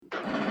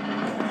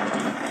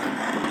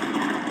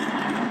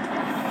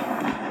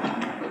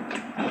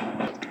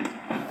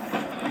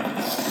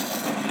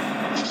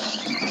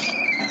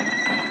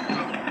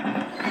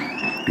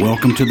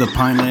Welcome to the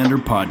Pinelander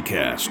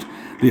Podcast,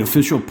 the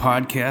official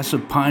podcast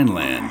of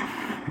Pineland,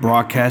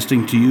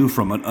 broadcasting to you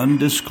from an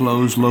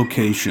undisclosed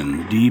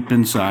location deep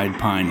inside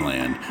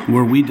Pineland,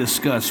 where we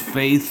discuss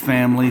faith,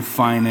 family,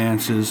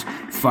 finances,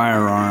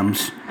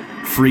 firearms,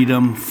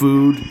 freedom,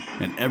 food,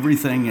 and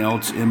everything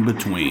else in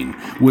between,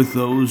 with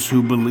those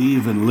who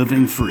believe in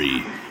living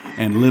free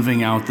and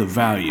living out the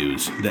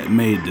values that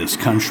made this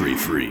country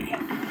free.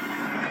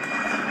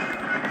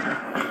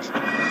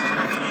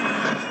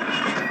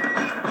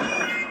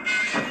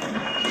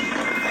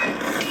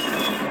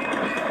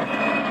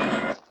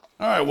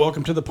 All right,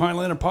 welcome to the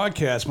Pinelander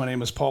Podcast. My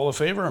name is Paul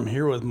LaFavor. I'm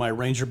here with my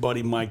ranger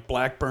buddy, Mike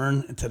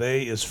Blackburn. And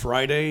today is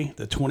Friday,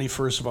 the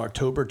 21st of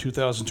October,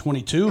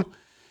 2022.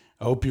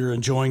 I hope you're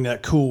enjoying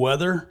that cool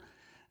weather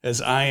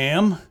as I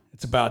am.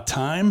 It's about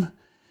time.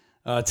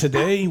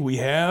 Today we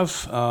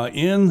have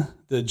in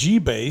the G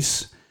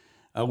base,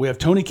 we have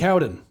Tony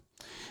Cowden.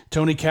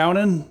 Tony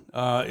Cowden,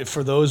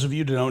 for those of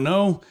you who don't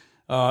know,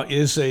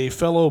 is a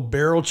fellow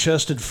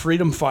barrel-chested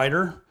freedom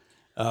fighter.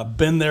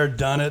 Been there,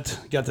 done it,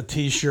 got the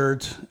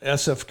t-shirt,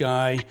 SF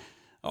guy,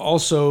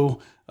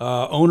 also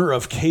owner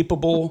of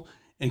Capable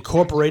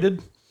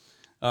Incorporated.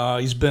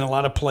 He's been a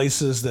lot of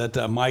places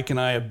that Mike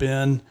and I have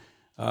been,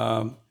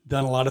 done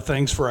a lot of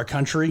things for our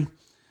country.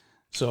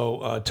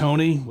 So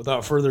Tony,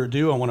 without further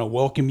ado, I want to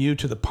welcome you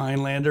to the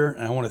Pinelander,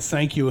 and I want to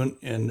thank you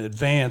in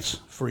advance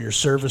for your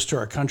service to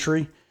our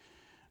country,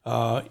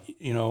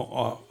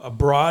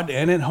 abroad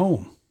and at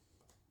home.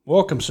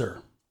 Welcome,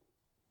 sir.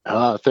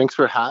 Thanks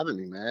for having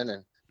me, man.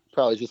 And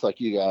probably just like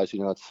you guys,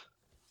 it's,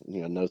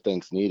 no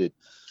thanks needed.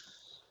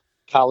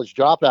 College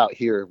dropout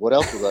here. What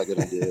else was I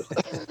going to do?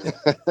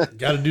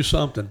 Got to do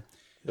something.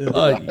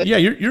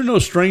 You're no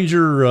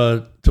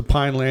stranger to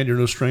Pineland. You're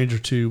no stranger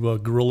to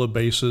Guerrilla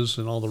Bases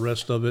and all the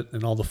rest of it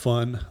and all the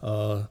fun.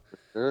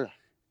 Sure.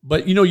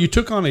 But, you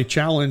took on a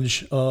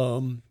challenge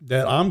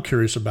that I'm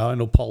curious about. I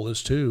know Paul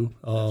is too.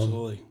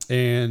 Absolutely.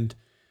 And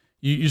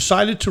you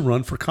decided to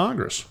run for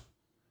Congress.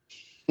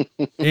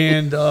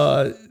 And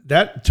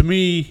that to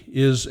me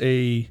is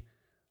a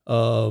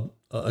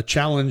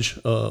challenge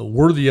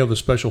worthy of a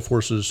special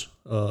forces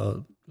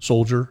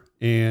soldier,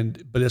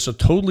 but it's a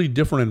totally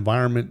different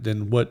environment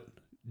than what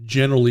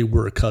generally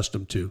we're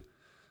accustomed to.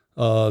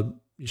 Why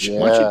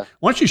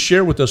don't you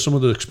share with us some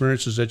of the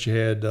experiences that you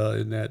had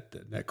in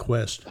that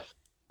quest?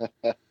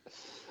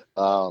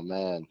 Oh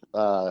man,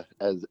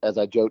 as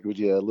I joked with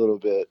you a little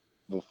bit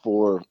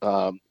before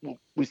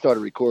we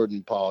started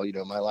recording, Paul,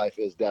 my life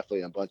is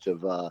definitely a bunch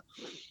of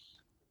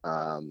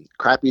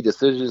crappy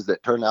decisions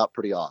that turned out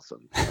pretty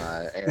awesome,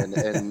 and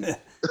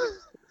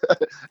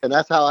and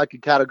that's how I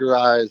could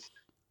categorize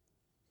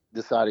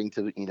deciding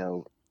to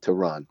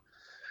run.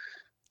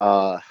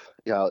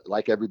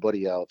 Like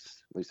everybody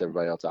else, at least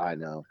everybody else I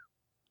know,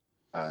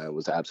 I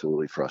was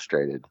absolutely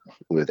frustrated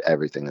with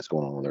everything that's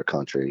going on in our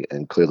country,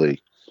 and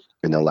clearly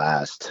in the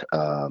last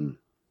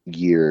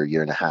year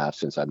and a half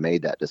since I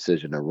made that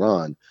decision to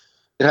run,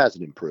 it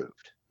hasn't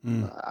improved.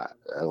 I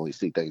only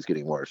see things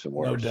getting worse and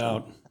worse. No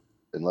doubt.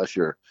 Unless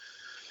you're,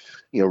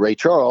 Ray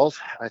Charles,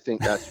 I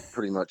think that's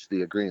pretty much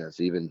the agreement.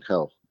 Even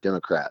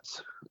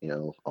Democrats,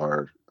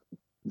 are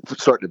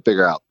starting to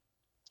figure out,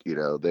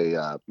 they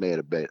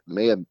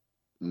may have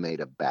made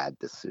a bad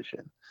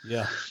decision.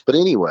 Yeah. But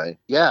anyway,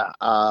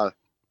 I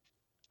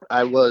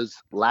was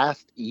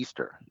last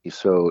Easter,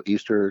 so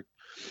Easter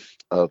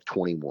of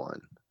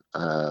 21.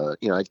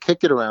 I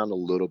kicked it around a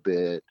little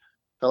bit.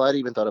 Hell, I'd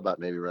even thought about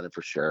maybe running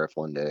for sheriff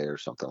one day or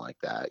something like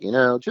that,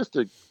 just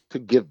to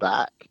give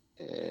back.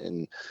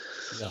 And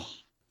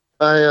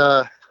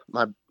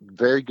my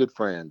very good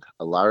friend,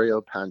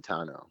 Ilario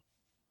Pantano.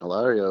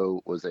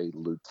 Ilario was a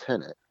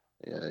lieutenant.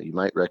 You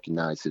might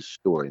recognize his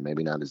story,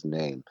 maybe not his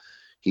name.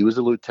 He was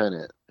a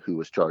lieutenant who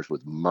was charged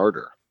with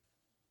murder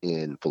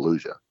in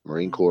Fallujah,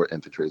 Marine Corps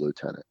infantry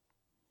lieutenant.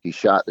 He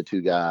shot the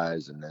two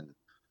guys, and then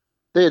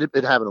they had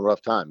been having a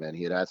rough time, man.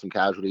 He had some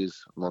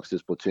casualties amongst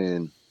his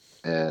platoon,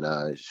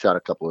 and shot a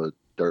couple of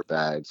dirt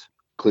bags.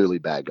 Clearly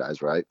bad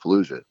guys, right?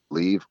 Fallujah,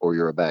 leave or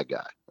you're a bad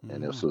guy. Mm-hmm.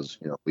 And this was,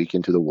 week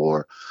into the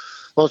war.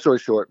 Long story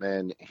short,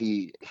 man,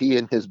 he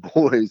and his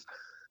boys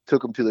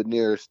took him to the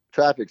nearest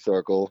traffic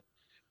circle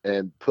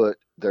and put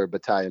their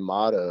battalion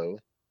motto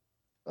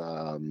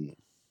on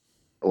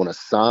a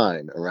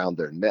sign around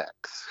their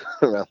necks,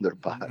 around their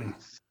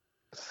bodies.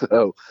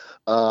 So,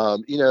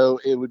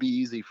 it would be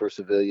easy for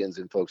civilians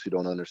and folks who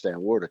don't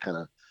understand war to kind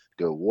of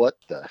go, what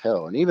the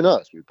hell? And even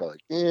us, we'd probably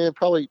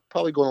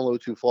going a little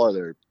too far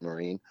there,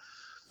 Marine.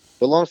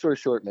 But long story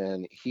short,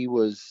 man, he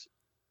was,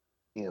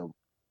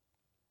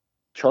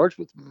 charged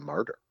with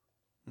murder.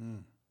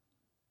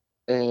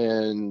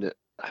 And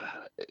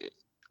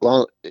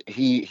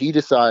he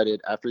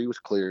decided after he was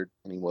cleared,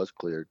 and he was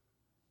cleared,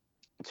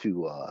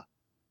 to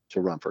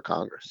run for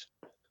Congress.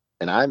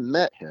 And I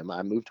met him.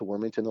 I moved to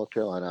Wilmington, North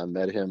Carolina. I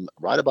met him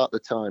right about the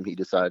time he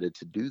decided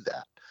to do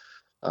that.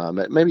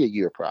 Maybe a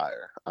year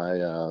prior.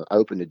 I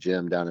opened a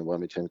gym down in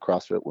Wilmington,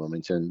 CrossFit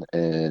Wilmington,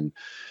 and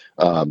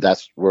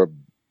that's where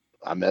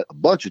I met a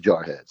bunch of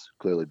jarheads,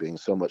 clearly being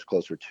so much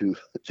closer to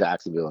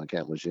Jacksonville and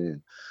Camp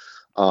Lejeune.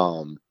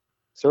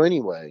 So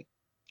anyway,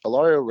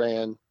 Alario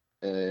ran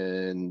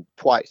and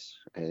twice,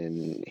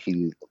 and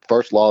he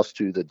first lost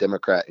to the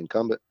Democrat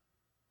incumbent,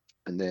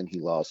 and then he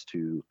lost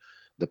to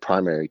the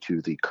primary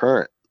to the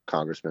current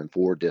congressman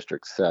for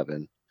District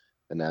 7,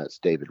 and that's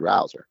David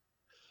Rouser.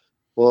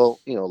 Well,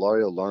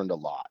 Alario learned a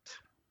lot.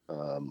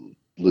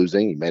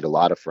 Losing, he made a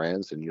lot of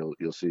friends, and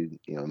you'll see,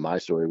 my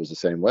story was the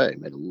same way.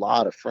 Made a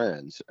lot of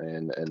friends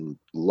and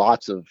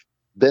lots of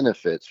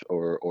benefits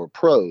or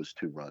pros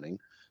to running.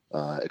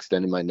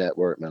 Extending my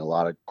network, met a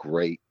lot of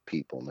great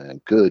people,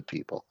 man, good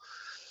people.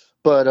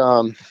 But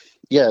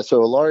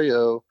so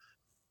Alario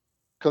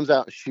comes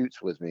out and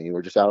shoots with me.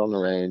 We're just out on the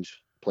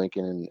range,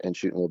 plinking and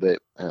shooting a little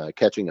bit,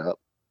 catching up.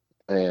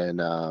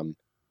 And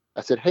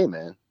I said, "Hey,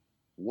 man,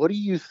 what do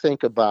you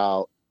think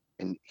about?"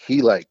 And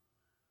he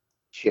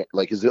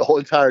his whole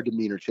entire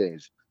demeanor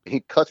changed. He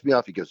cuts me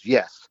off. He goes,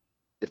 "Yes,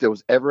 if there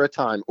was ever a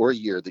time or a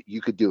year that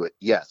you could do it,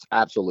 yes,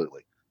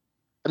 absolutely."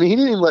 I mean, he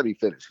didn't even let me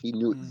finish. He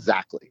knew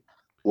exactly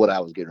what I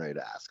was getting ready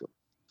to ask him.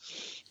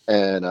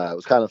 And it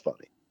was kind of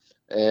funny.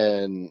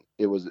 And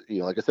it was,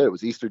 like I said, it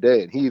was Easter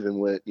Day. And he even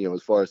went,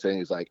 as far as saying,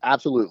 he's like,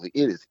 "Absolutely,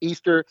 it is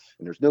Easter.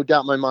 And there's no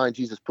doubt in my mind,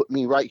 Jesus put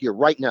me right here,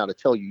 right now to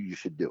tell you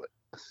should do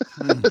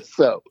it."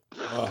 So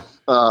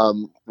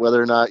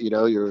whether or not,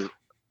 you're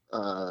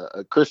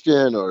a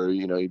Christian or,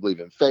 you believe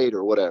in fate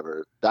or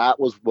whatever, that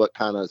was what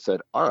kind of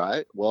said, all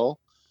right, well,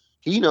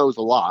 he knows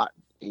a lot.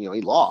 He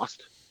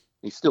lost.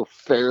 He's still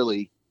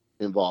fairly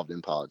involved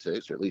in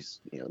politics, or at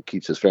least,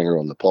 keeps his finger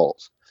on the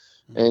pulse.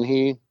 And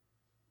he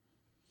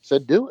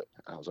said, do it.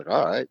 I was like,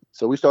 all right.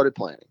 So we started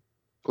planning.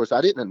 Of course, I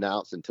didn't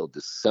announce until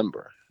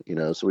December,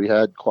 so we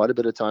had quite a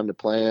bit of time to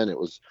plan. It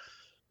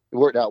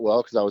worked out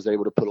well because I was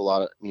able to put a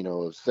lot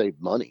of, save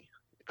money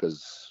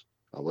because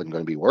I wasn't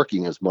going to be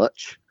working as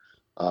much,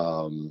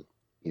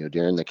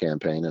 during the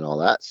campaign and all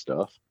that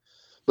stuff.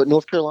 But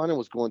North Carolina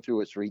was going through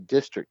its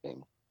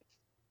redistricting,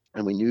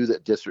 and we knew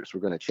that districts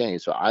were going to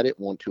change. So I didn't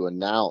want to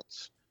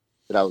announce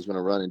that I was going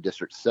to run in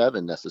District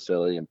 7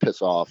 necessarily and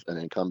piss off an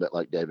incumbent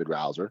like David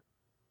Rouser,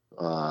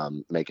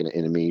 making an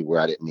enemy where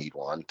I didn't need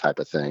one type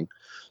of thing.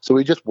 So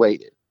we just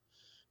waited.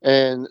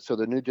 And so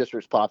the new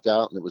districts popped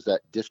out, and it was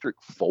that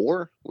District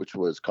 4, which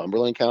was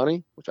Cumberland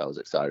County, which I was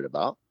excited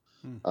about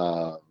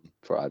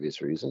for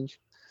obvious reasons.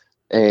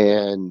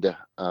 And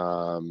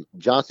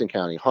Johnson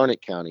County,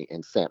 Harnett County,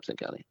 and Sampson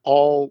County,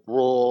 all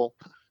rural,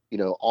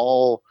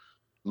 all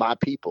my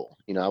people.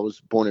 I was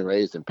born and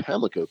raised in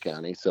Pamlico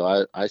County,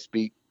 so I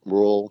speak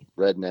rural,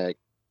 redneck,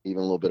 even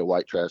a little bit of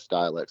white trash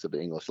dialects of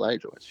the English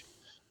language.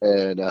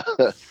 And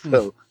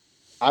so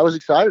I was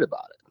excited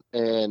about it.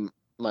 And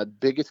my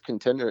biggest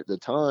contender at the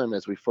time,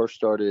 as we first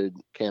started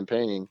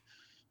campaigning,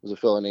 was a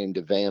fellow named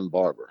Devan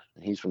Barber.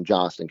 He's from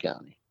Johnston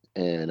County,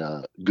 and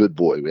good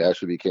boy. We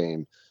actually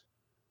became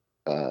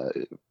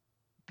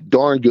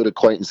darn good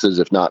acquaintances,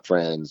 if not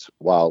friends,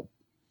 while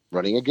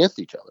running against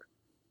each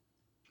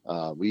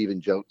other. We even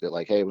joked that,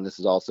 like, hey, when this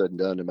is all said and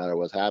done, no matter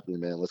what's happening,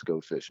 man, let's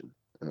go fishing.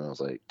 And I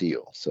was like,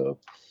 deal. So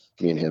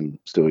me and him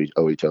still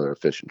owe each other a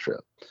fishing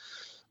trip.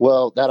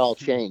 Well, that all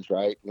changed,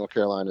 right? North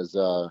Carolina's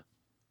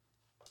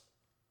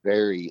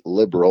very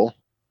liberal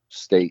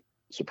state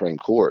Supreme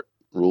Court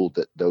ruled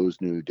that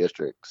those new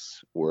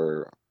districts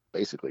were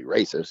basically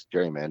racist,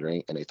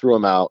 gerrymandering, and they threw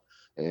them out,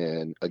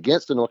 and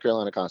against the North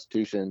Carolina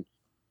Constitution,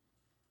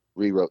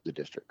 rewrote the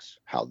districts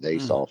how they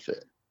saw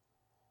fit.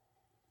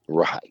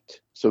 Right.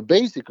 So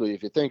basically,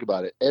 if you think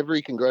about it,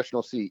 every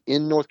congressional seat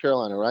in North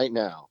Carolina right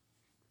now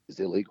is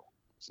illegal.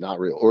 It's not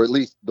real, or at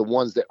least the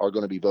ones that are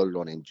going to be voted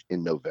on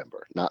in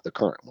November, not the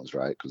current ones,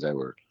 right? Because they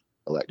were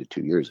elected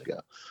 2 years ago.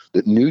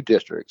 The new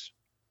districts,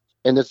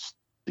 and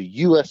the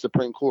U.S.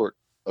 Supreme Court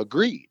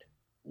agreed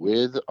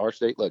with our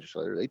state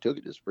legislature. They took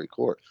it to the Supreme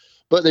Court,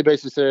 but they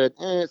basically said,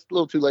 it's a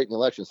little too late in the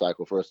election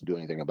cycle for us to do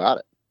anything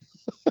about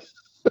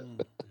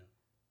it.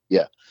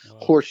 Yeah. Wow.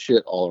 Horse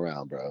shit all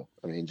around, bro.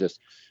 I mean,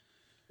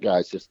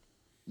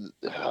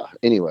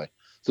 anyway.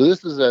 So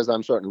this is as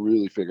I'm starting to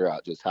really figure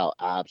out just how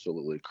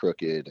absolutely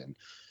crooked and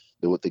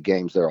what the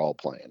games they're all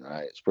playing,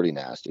 right? It's pretty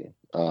nasty.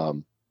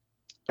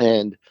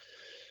 And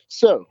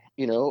so,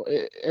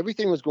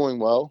 everything was going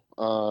well.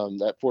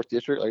 That 4th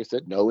district, like I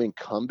said, no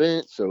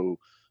incumbent, so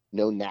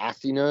no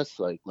nastiness.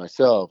 Like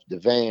myself,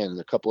 Devan, and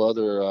a couple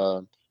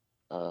other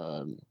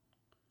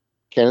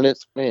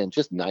candidates, man,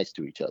 just nice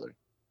to each other.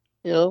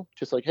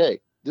 Just like,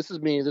 hey, this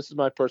is me, this is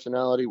my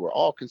personality. We're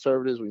all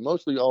conservatives. We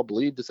mostly all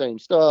believe the same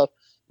stuff.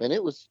 Man,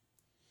 it was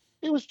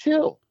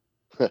chill.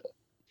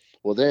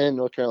 Well, then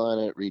North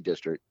Carolina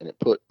redistrict, and it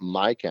put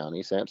my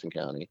county, Sampson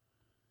County,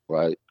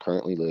 where I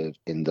currently live,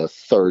 in the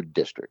 3rd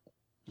district.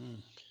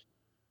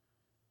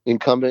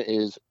 Incumbent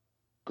is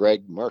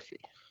Greg Murphy.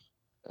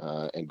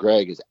 And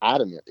Greg is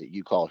adamant that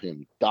you call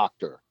him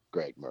Dr.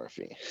 Greg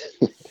Murphy.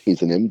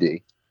 He's an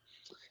MD.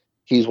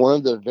 He's one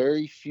of the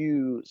very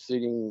few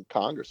sitting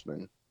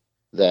congressmen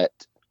that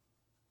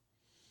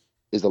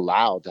is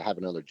allowed to have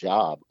another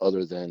job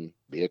other than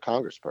be a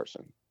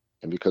congressperson.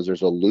 And because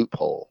there's a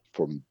loophole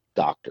for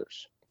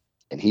doctors,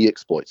 and he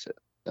exploits it.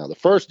 Now, the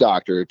first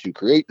doctor to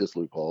create this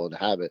loophole and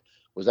have it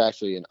was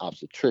actually an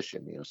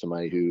obstetrician,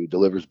 somebody who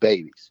delivers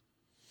babies.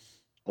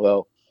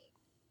 Well,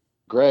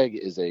 Greg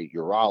is a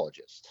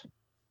urologist,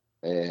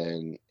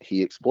 and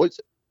he exploits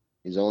it.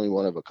 He's only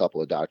one of a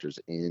couple of doctors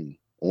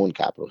on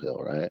Capitol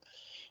Hill, right?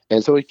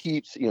 And so he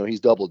keeps, he's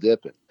double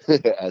dipping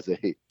as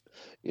a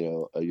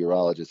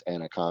urologist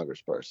and a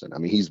congressperson. I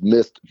mean, he's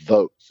missed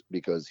votes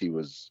because he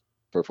was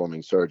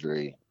performing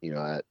surgery,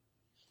 at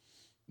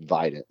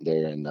Vidant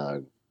there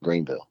in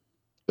Greenville.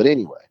 But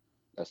anyway,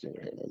 that's neither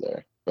here nor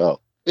there.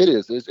 Well, it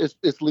is.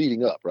 It's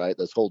leading up, right?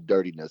 This whole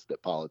dirtiness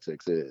that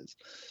politics is.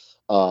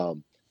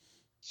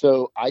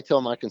 So I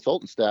tell my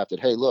consultant staff that,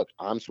 hey, look,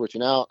 I'm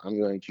switching out. I'm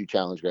going to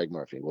challenge Greg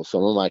Murphy. Well,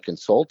 some of my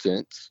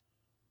consultants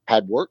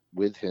had worked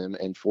with him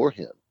and for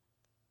him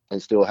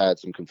and still had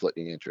some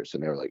conflicting interests.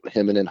 And they were like,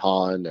 Hemon and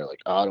Hahn, they're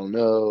like, I don't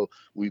know.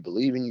 We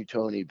believe in you,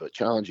 Tony, but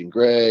challenging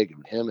Greg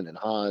and Hemon and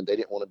Hahn, they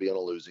didn't want to be on a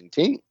losing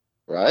team,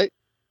 right?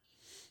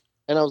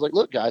 And I was like,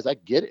 look, guys, I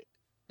get it.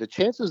 The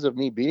chances of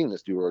me beating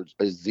this dude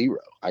is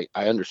zero. I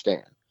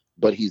understand.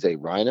 But he's a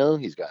rhino.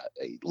 He's got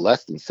a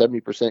less than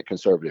 70%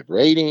 conservative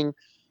rating.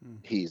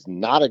 He's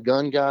not a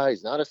gun guy.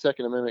 He's not a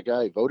Second Amendment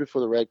guy. He voted for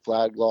the red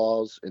flag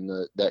laws in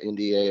that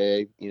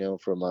NDAA,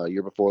 from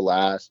year before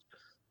last.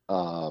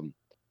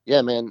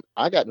 Yeah, man,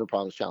 I got no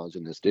problems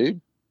challenging this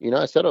dude.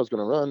 I said I was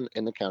going to run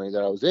in the county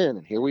that I was in,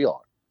 and here we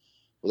are.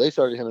 Well, they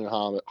started him and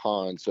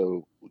Hahn,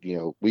 so,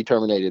 we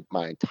terminated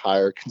my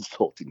entire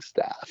consulting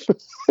staff.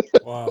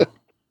 Wow.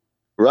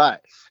 Right.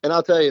 And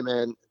I'll tell you,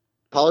 man,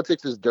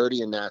 politics is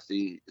dirty and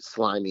nasty,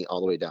 slimy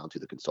all the way down to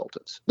the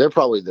consultants. They're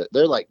probably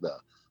they're like the,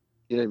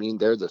 you know what I mean?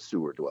 They're the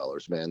sewer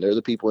dwellers, man. They're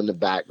the people in the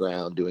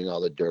background doing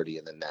all the dirty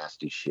and the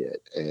nasty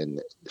shit.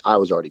 And I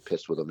was already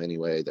pissed with them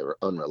anyway. They were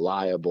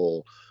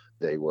unreliable.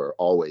 They were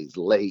always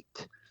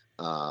late.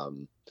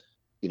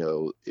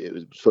 It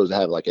was supposed to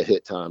have like a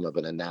hit time of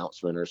an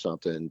announcement or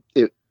something.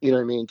 You know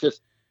what I mean?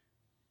 Just,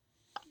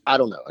 I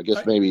don't know. I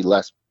guess maybe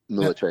less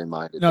military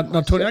minded.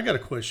 Now, Tony, I got a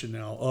question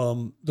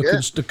now.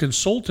 The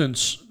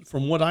consultants,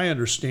 from what I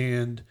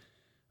understand,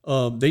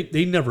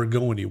 they never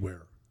go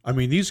anywhere. I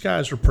mean, these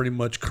guys are pretty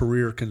much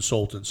career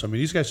consultants. I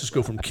mean, these guys just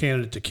go from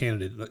candidate to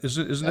candidate.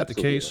 Isn't that the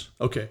case?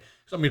 Okay.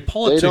 So, I mean,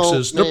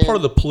 politics they're part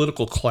of the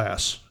political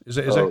class. Is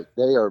that?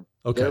 They are.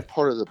 Okay. They're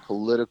part of the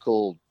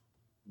political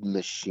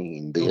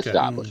machine, the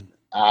establishment.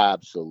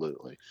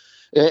 Absolutely.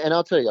 And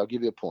I'll tell you, I'll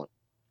give you a point.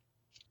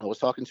 I was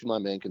talking to my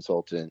main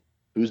consultant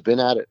who's been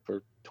at it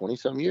for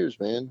 20-some years,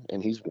 man,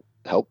 and he's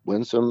helped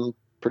win some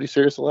pretty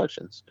serious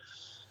elections.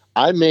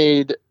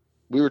 We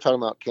were talking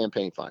about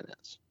campaign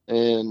finance,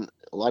 and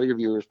a lot of your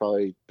viewers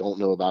probably don't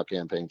know about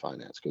campaign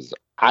finance because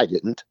I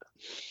didn't.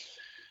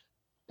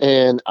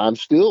 And I'm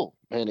still,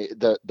 man,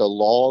 the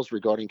laws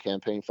regarding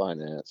campaign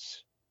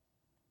finance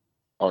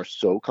are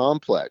so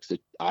complex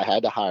that I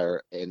had to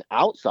hire an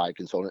outside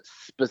consultant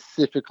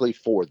specifically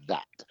for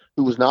that,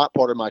 who was not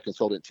part of my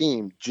consultant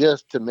team,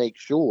 just to make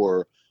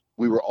sure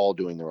we were all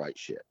doing the right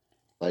shit.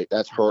 Like,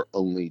 that's her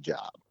only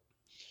job.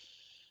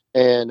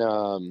 And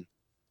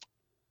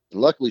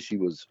luckily she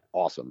was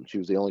awesome. She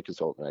was the only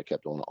consultant I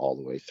kept on all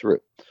the way through.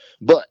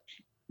 But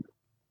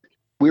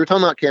we were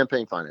talking about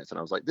campaign finance, and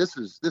I was like, this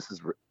is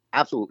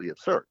absolutely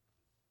absurd.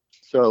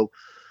 So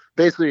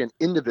basically an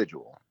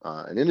individual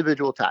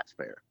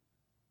taxpayer,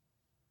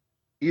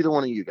 either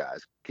one of you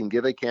guys can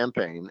give a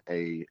campaign,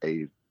 a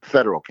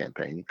federal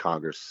campaign,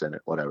 Congress,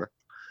 Senate, whatever,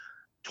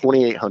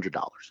 $2,800.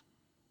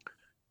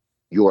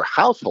 Your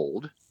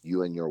household,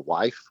 you and your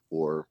wife,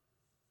 or,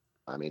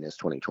 I mean, it's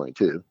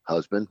 2022,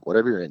 husband,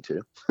 whatever you're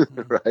into,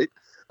 right,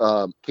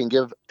 can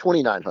give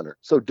 $2,900.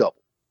 So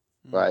double,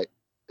 right?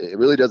 It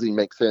really doesn't even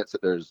make sense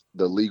that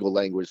the legal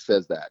language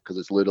says that, because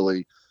it's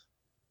literally,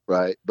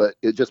 right? But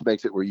it just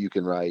makes it where you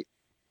can write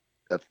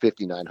a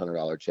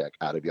 $5,900 check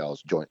out of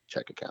y'all's joint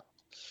check account.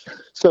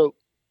 So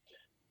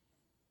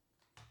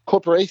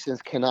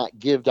corporations cannot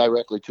give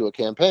directly to a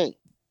campaign,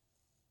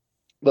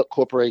 but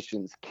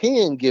corporations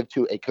can give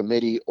to a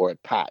committee or a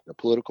PAC, a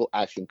political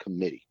action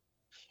committee,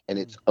 and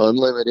it's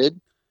unlimited.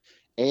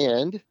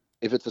 And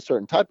if it's a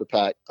certain type of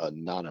PAC,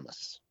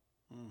 anonymous.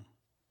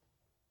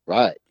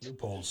 Right.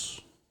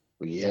 Loopholes.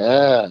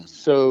 Yeah.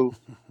 So,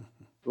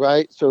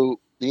 right. So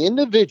the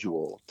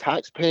individual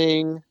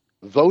tax-paying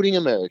voting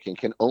American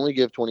can only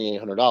give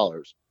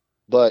 $2,800,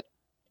 but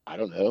I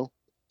don't know,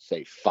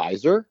 say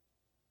Pfizer,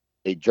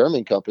 a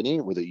German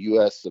company with a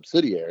U.S.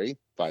 subsidiary,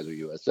 Pfizer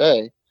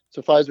USA.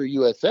 So Pfizer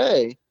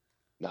USA,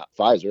 not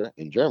Pfizer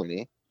in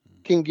Germany,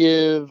 can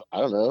give, I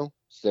don't know,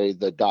 say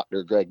the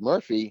Dr. Greg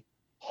Murphy,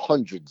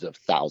 hundreds of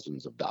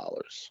thousands of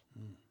dollars.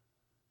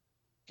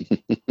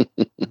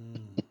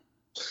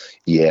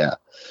 Yeah.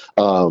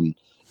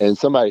 And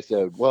somebody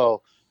said,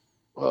 well,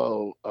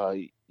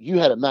 you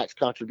had a max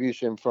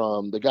contribution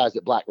from the guys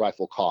at Black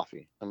Rifle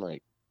Coffee. I'm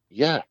like,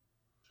 yeah.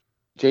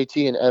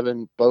 JT and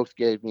Evan both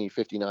gave me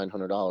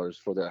 $5,900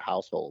 for their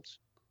households.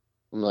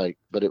 I'm like,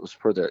 but it was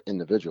for their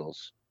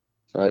individuals,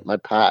 right? My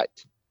PAC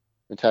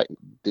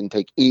didn't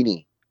take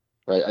any,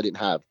 right? I didn't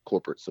have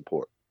corporate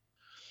support.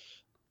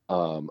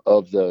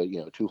 Of the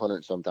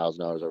 $200 some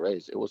thousand I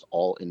raised, it was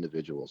all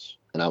individuals,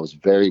 and I was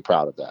very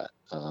proud of that.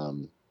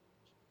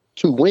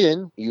 To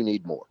win, you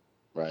need more,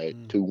 right?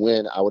 To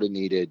win, I would have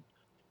needed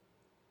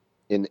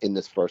in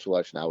this first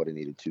election, I would have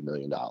needed $2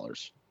 million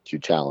to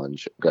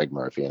challenge Greg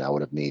Murphy, and I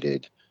would have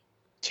needed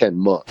 10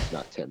 months,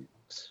 not 10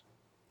 months.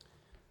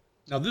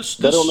 Now this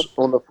my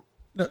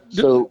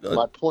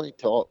point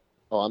to all.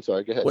 Oh, I'm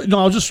sorry. Go ahead. Well, no,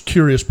 I was just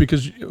curious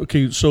because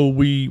so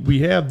we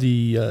have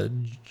the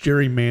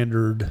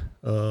gerrymandered,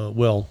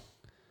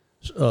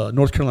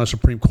 North Carolina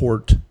Supreme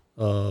Court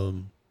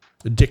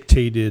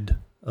dictated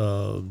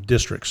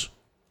districts.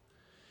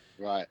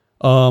 Right.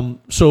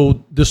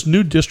 So this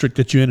new district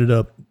that you ended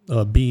up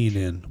being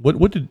in,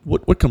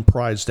 what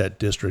comprised that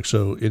district?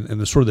 So in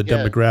the sort of the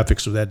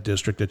demographics of that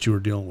district that you were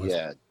dealing with.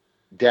 Yeah,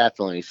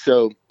 definitely.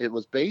 So it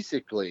was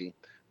basically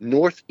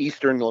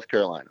northeastern North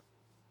Carolina.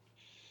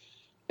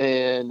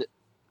 And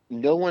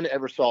no one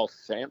ever saw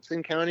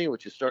Sampson County,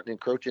 which is starting to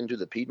encroach into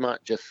the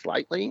Piedmont just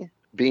slightly,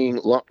 being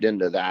lumped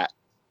into that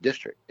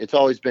district. It's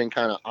always been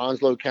kind of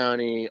Onslow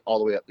County all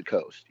the way up the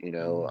coast,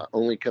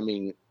 only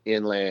coming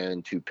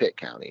inland to Pitt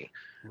County,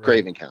 right.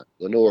 Craven County,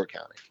 Lenoir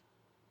County.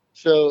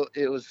 So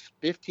it was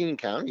 15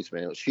 counties,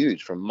 man. It was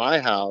huge. From my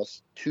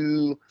house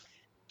to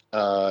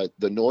the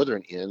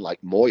northern end,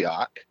 like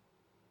Moyock,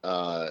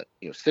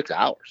 6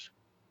 hours.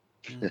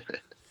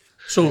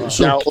 So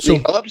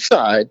the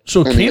upside.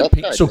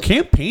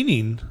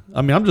 Campaigning.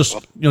 I mean, I'm just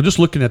just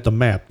looking at the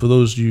map. For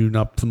those of you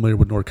not familiar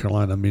with North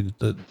Carolina, I mean,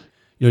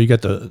 you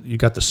got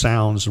the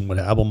sounds and what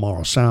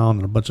Albemarle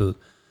Sound and a bunch of.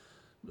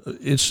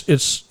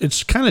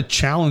 It's kind of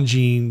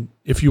challenging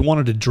if you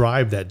wanted to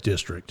drive that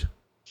district.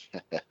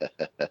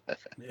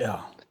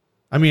 Yeah.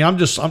 I mean, I'm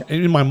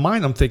in my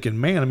mind. I'm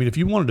thinking, man. I mean, if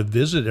you wanted to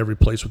visit every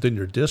place within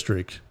your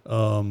district,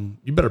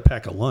 you better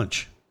pack a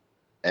lunch.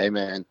 Hey,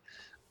 man,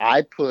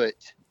 I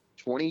put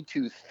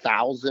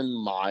 22,000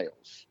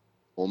 miles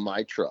on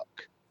my truck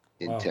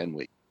in 10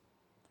 weeks.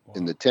 Wow.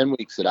 In the 10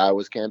 weeks that I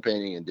was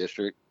campaigning in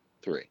District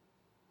 3,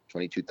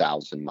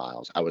 22,000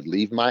 miles. I would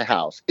leave my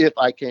house. If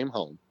I came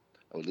home,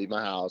 I would leave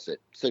my house at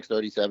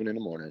 6:37 in the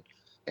morning.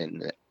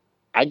 And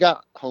I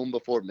got home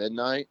before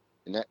midnight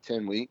in that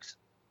 10 weeks.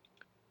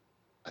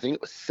 I think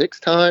it was 6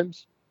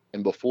 times.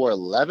 And before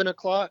 11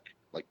 o'clock,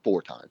 like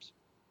 4 times.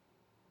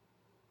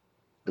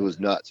 It was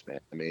nuts,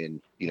 man. I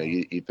mean,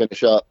 you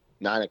finish up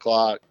 9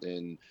 o'clock,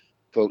 and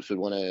folks would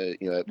want to,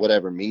 at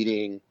whatever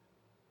meeting,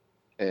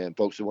 and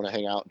folks would want to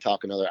hang out and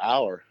talk another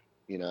hour,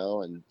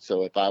 and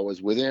so if I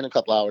was within a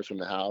couple hours from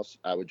the house,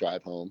 I would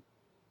drive home.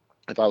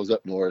 If I was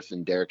up north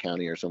in Dare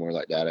County or somewhere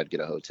like that, I'd get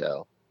a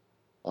hotel.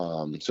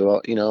 Gone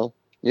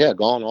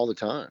all the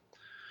time.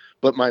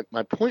 But my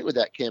point with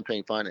that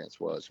campaign finance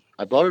was,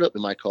 I brought it up to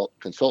my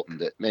consultant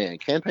that, man,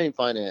 campaign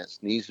finance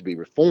needs to be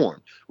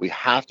reformed. We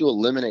have to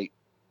eliminate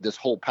this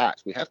whole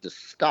PACs. We have to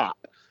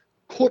stop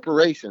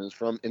corporations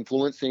from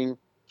influencing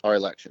our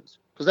elections,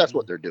 because that's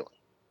what they're doing.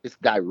 It's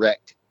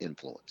direct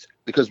influence,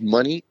 because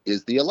money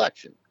is the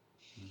election.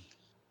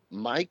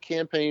 My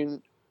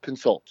campaign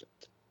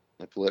consultant,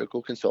 my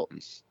political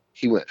consultants,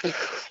 he went,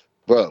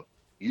 bro,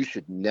 you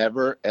should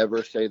never,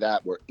 ever say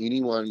that where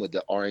anyone with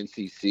the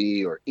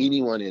RNCC or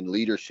anyone in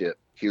leadership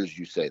hears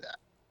you say that.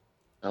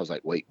 I was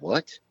like, wait,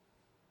 what?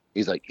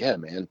 He's like, yeah,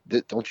 man,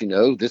 don't you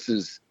know this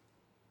is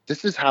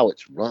how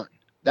it's run?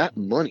 That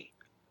money,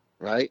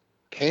 right?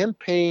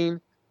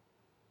 Campaign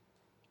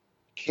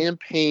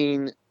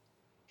freaking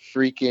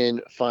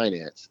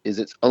finance is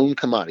its own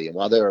commodity. And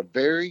while there are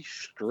very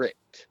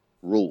strict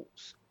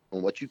rules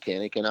on what you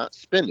can and cannot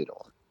spend it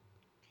on,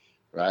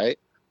 right?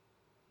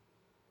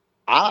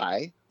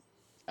 I,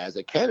 as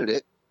a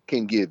candidate,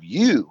 can give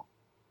you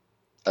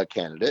a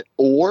candidate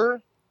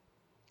or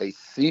a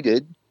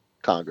seated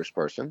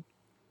congressperson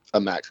a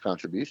max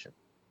contribution.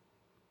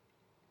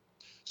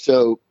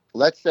 So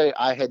let's say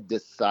I had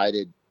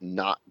decided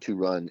not to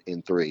run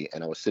in 3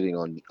 and I was sitting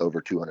on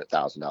over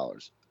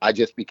 $200,000. I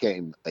just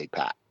became a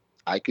PAC.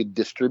 I could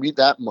distribute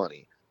that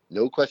money,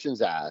 no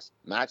questions asked,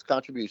 max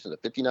contribution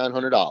of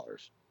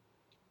 $5,900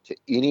 to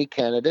any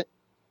candidate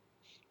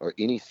or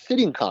any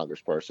sitting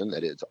congressperson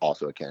that is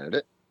also a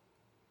candidate,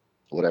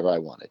 whatever I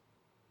wanted.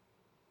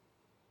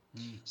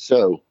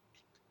 So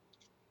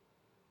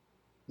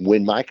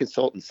when my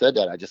consultant said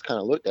that, I just kind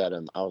of looked at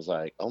him. I was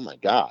like, oh my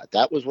God.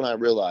 That was when I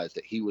realized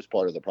that he was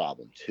part of the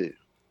problem too.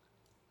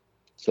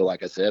 So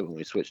like I said, when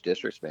we switched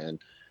districts, man,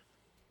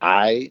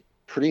 I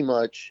pretty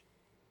much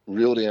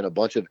reeled in a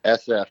bunch of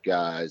SF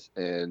guys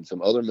and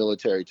some other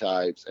military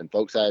types and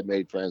folks I had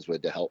made friends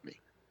with to help me.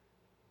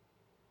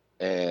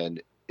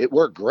 And it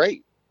worked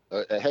great.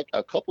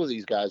 A couple of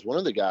these guys, one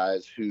of the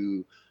guys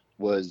who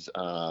was,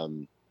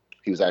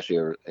 he was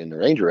actually in the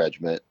Ranger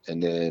Regiment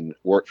and then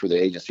worked for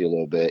the agency a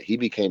little bit. He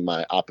became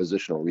my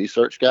oppositional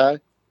research guy.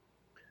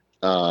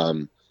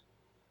 And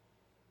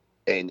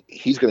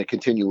he's going to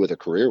continue with a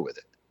career with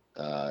it.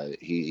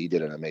 He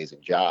did an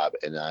amazing job.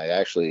 And I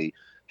actually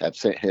have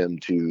sent him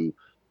to,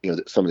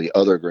 some of the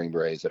other Green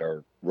Berets that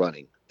are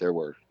running. There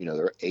were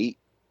 8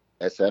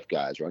 SF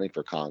guys running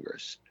for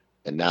Congress.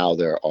 and now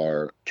there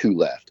are 2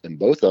 left, and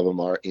both of them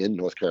are in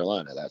North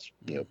Carolina. That's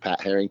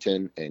Pat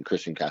Harrington and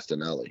Christian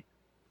Castanelli,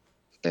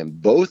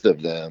 and both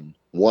of them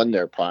won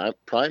their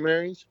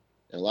primaries.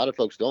 And a lot of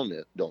folks don't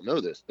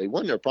know this. They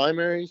won their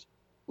primaries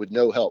with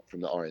no help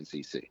from the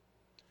RNCC,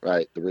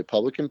 right? The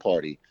Republican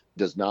Party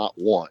does not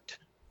want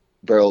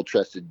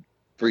barrel-chested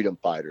freedom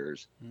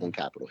fighters on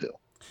Capitol Hill.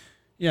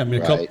 Yeah, I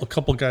mean, a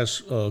couple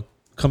guys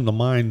come to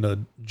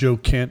mind. Joe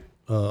Kent,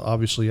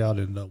 obviously out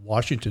in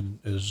Washington,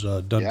 is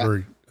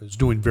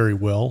doing very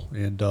well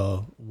and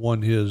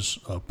won his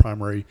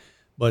primary.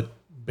 But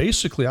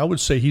basically, I would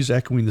say he's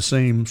echoing the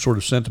same sort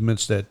of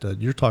sentiments that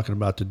you're talking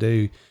about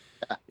today,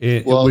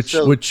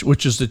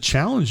 which is the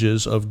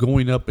challenges of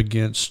going up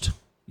against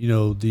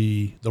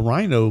the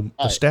rhino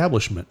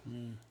establishment.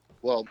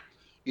 Well,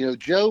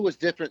 Joe was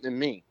different than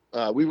me.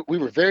 We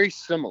were very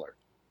similar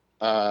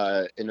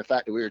in the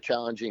fact that we were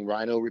challenging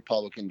rhino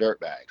Republican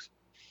dirtbags.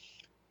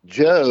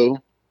 Joe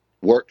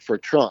worked for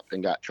Trump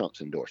and got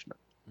Trump's endorsement.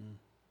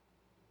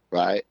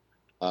 Right?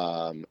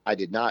 I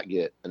did not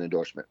get an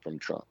endorsement from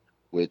Trump,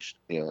 which,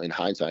 in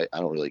hindsight, I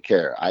don't really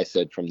care. I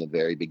said from the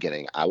very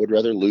beginning, I would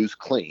rather lose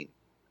clean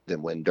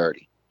than win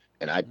dirty.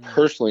 And I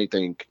personally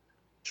think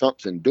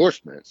Trump's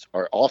endorsements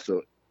are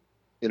also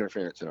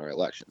interference in our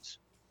elections.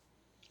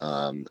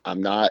 I'm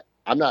not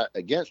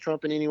against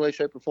Trump in any way,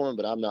 shape, or form,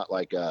 but I'm not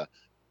like a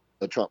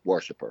Trump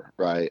worshiper,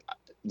 right?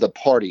 The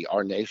party,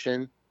 our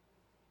nation,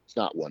 it's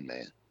not one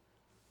man.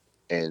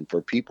 And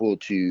for people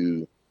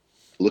to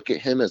look at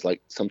him as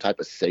like some type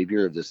of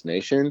savior of this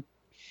nation,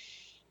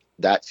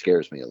 that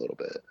scares me a little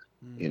bit.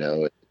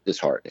 It's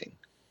disheartening.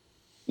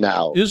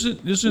 Now,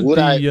 would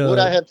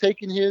I have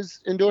taken his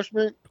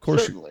endorsement? Of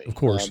course, certainly, of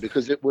course,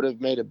 because it would have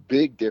made a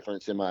big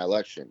difference in my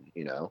election.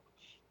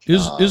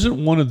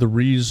 Isn't one of the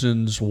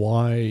reasons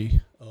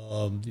why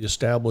the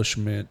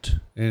establishment,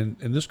 and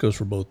this goes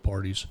for both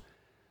parties,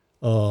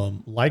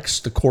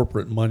 likes the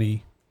corporate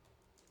money,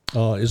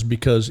 is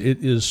because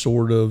it is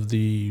sort of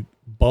the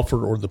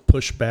buffer or the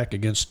pushback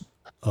against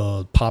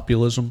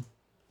populism?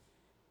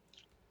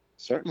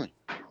 Certainly,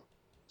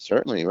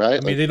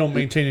 right? I mean, they don't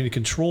maintain any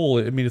control.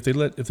 I mean, if they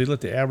let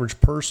the average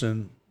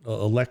person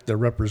elect their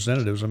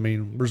representatives, I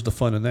mean, where's the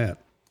fun in that?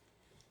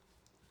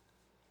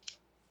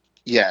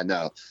 Yeah,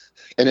 no.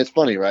 And it's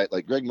funny, right?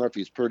 Like Greg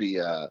Murphy's pretty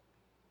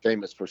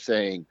famous for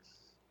saying,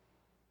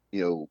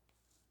 and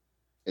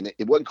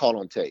it wasn't caught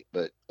on tape,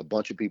 but a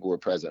bunch of people were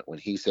present when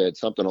he said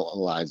something along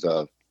the lines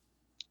of,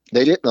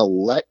 they didn't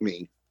elect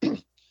me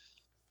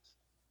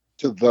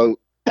to vote,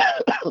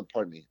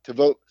 to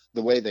vote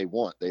the way they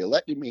want. They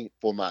elected me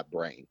for my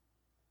brain.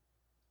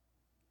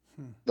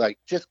 Like,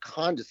 just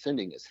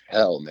condescending as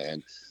hell,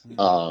 man.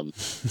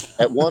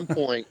 At one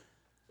point,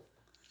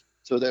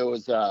 so there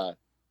was a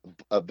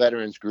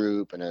veterans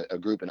group and a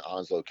group in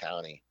Onslow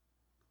County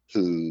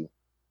who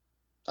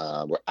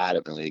were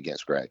adamantly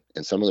against Greg.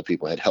 And some of the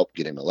people had helped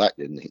get him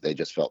elected, and they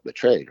just felt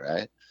betrayed,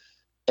 right?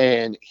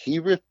 And he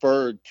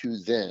referred to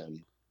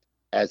them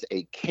as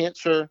a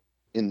cancer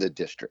in the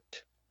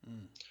district.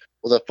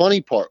 Well, the funny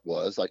part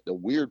was, like the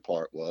weird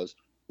part was,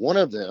 one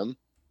of them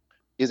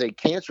is a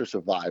cancer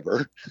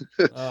survivor.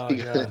 He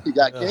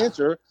got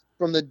cancer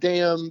from the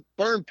damn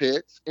burn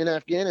pits in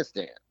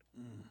Afghanistan.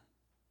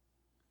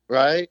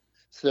 Right?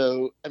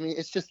 So, I mean,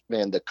 it's just,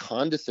 man, the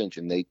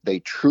condescension. They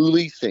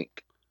truly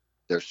think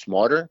they're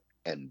smarter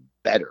and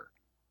better.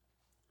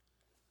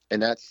 And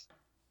that's,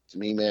 to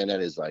me, man, that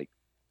is like,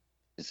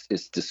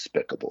 it's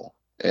despicable.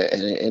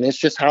 And it's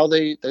just how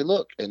they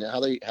look and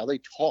how they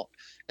talk.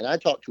 And I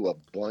talked to a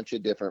bunch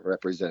of different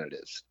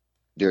representatives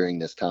during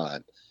this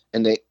time,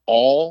 and they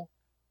all,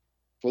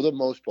 for the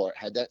most part,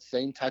 had that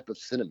same type of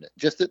sentiment,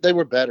 just that they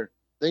were better.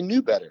 They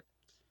knew better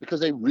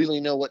because they really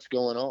know what's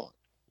going on.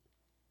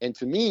 And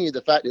to me,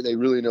 the fact that they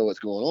really know what's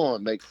going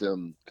on makes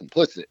them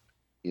complicit,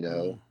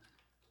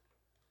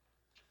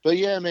 But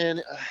yeah,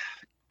 man,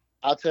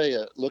 I'll tell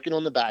you, looking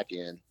on the back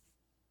end,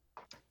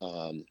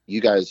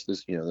 you guys,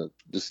 this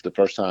is the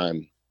first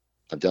time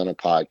I've done a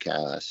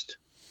podcast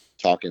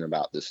talking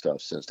about this stuff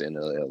since the end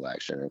of the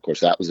election. And of course,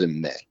 that was in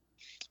May.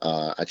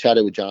 I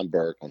chatted with John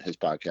Burke on his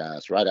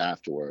podcast right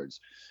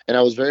afterwards, and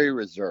I was very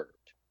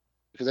reserved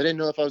because I didn't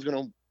know if I was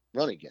going to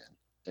run again.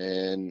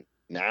 And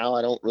now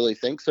I don't really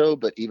think so,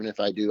 but even if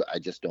I do, I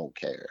just don't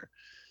care.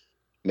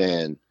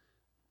 Man,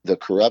 the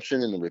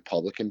corruption in the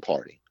Republican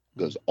Party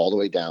goes all the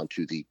way down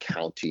to the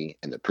county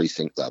and the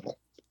precinct level.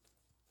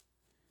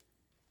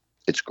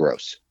 It's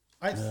gross.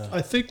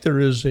 I think there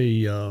is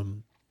a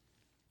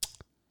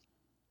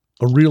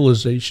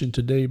realization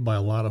today by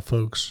a lot of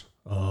folks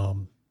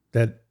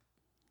that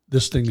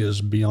this thing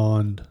is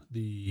beyond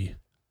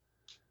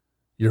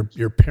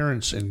your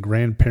parents and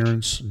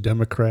grandparents,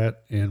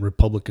 Democrat and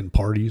Republican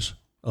parties.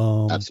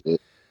 Absolutely.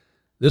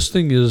 This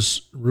thing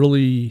is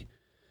really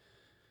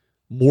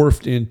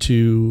morphed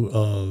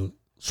into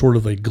sort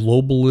of a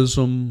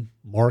globalism,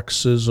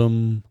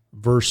 Marxism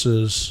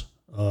versus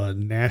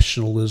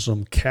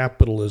nationalism,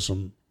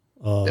 capitalism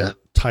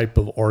type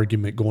of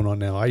argument going on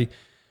now.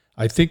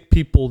 I think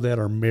people that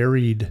are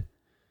married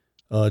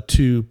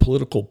to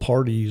political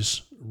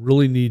parties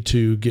really need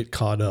to get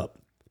caught up.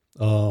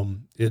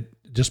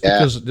 Just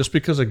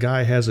because a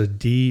guy has a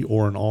D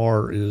or an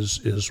R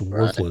is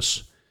worthless.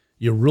 Right.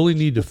 You really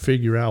need to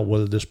figure out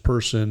whether this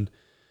person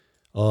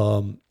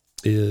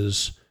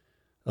is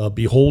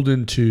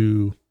beholden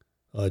to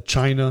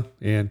China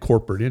and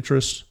corporate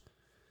interests.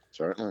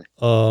 Certainly.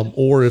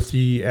 Or if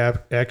he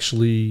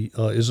actually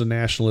is a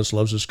nationalist,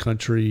 loves his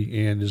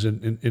country, and is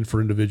in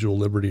for individual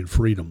liberty and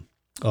freedom.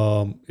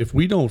 If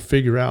we don't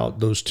figure out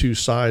those two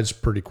sides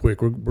pretty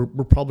quick,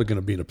 we're probably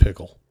going to be in a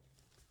pickle.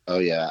 Oh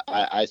yeah,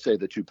 I say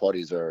the two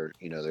parties are,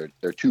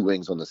 they're two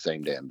wings on the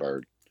same damn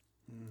bird,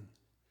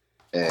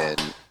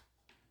 and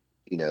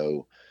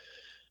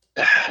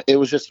it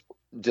was just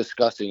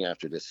disgusting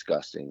after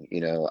disgusting.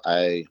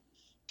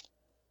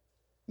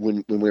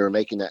 When we were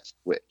making that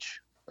switch,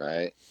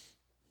 right,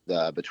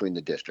 between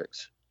the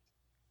districts,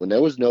 when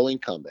there was no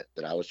incumbent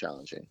that I was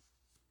challenging,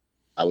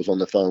 I was on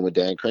the phone with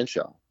Dan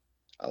Crenshaw.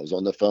 I was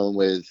on the phone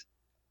with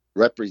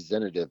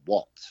Representative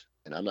Waltz,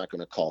 and I'm not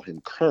going to call him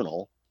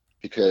Colonel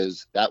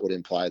because that would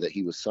imply that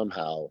he was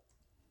somehow,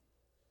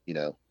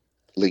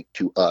 linked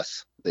to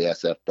us, the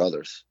SF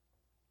brothers.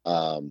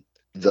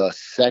 The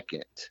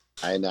second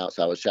I announced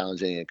I was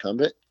challenging an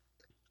incumbent,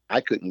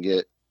 I couldn't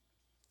get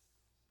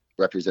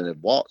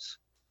Representative Waltz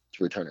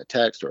to return a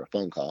text or a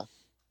phone call.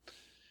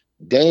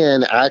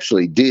 Dan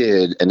actually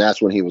did, and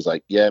that's when he was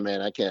like, yeah,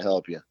 man, I can't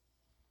help you.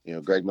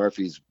 Greg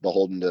Murphy's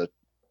beholden to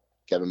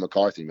Kevin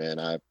McCarthy, man.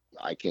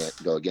 I can't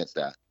go against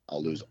that.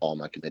 I'll lose all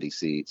my committee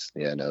seats.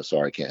 Yeah, no,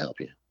 sorry, can't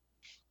help you.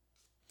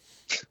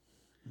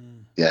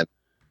 Yeah.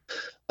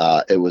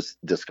 It was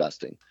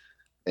disgusting.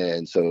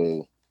 And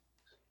so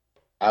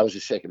I was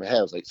just shaking my head.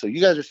 I was like, so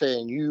you guys are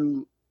saying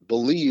you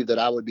believe that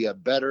I would be a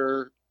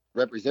better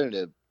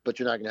representative, but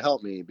you're not going to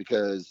help me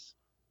because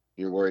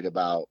you're worried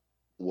about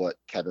what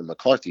Kevin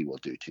McCarthy will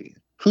do to you.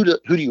 Who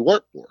do you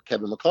work for,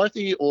 Kevin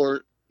McCarthy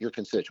or your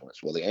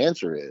constituents? Well, the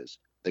answer is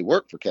they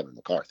work for Kevin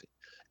McCarthy,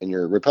 and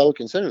your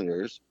Republican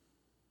senators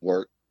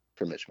work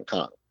for Mitch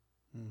McConnell.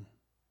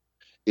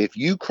 If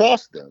you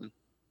cross them,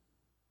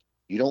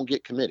 you don't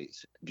get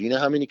committees. Do you know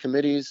how many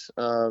committees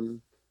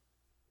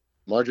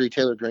Marjorie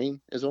Taylor Greene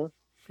is on?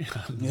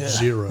 Yeah.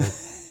 Zero.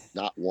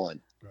 Not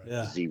one. Right.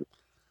 Yeah. Zero.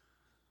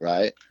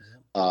 Right?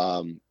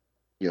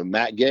 Yeah.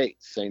 Matt Gaetz,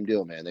 same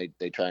deal, man.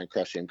 They try and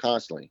crush him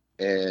constantly.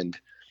 And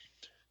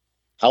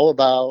how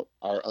about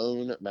our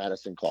own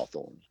Madison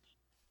Cawthorn?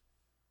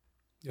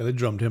 Yeah, they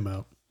drummed him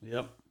out.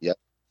 Yep.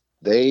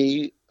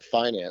 They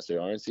financed the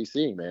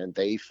RNCC, man.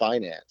 They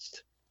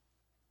financed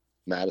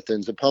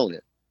Madison's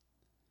opponent.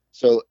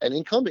 So an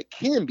incumbent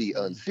can be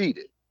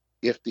unseated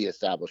if the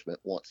establishment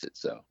wants it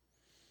so.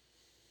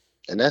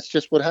 And that's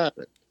just what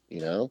happened,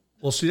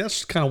 Well, see,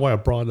 that's kind of why I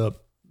brought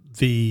up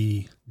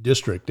the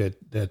district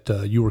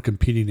that you were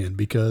competing in,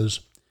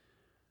 because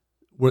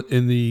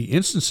in the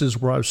instances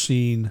where I've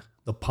seen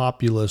the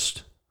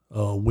Populist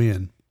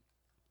win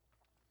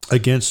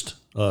against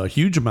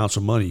huge amounts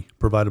of money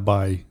provided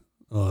by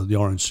the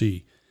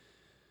RNC,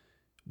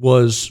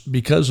 was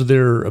because of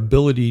their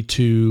ability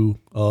to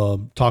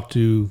talk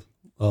to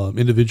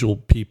individual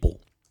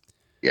people.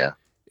 Yeah.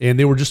 And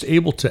they were just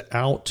able to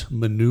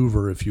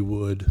outmaneuver, if you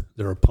would,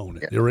 their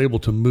opponent. Yeah. They were able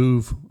to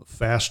move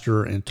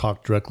faster and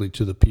talk directly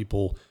to the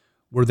people,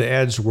 where the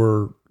ads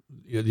were,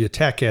 the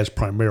attack ads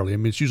primarily. I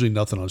mean, it's usually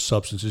nothing on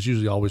substance. It's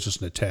usually always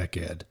just an attack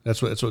ad.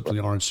 That's what the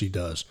RNC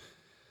does.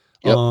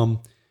 Yep.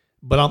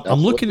 But I'm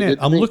looking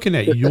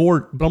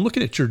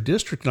at your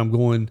district, and I'm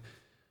going,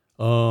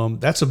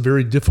 that's a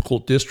very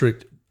difficult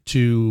district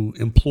to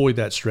employ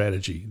that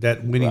strategy,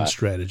 that winning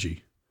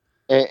strategy.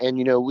 And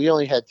we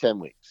only had 10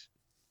 weeks.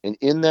 And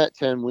in that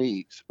 10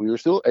 weeks, we were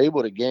still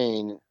able to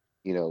gain,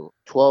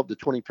 12 to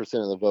 20%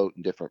 of the vote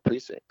in different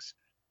precincts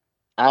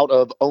out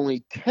of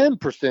only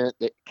 10%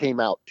 that came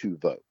out to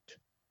vote,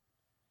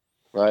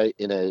 right?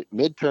 In a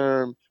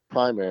midterm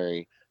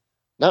primary,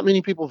 not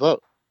many people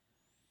vote,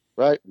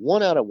 right?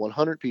 1 out of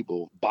 100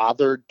 people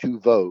bothered to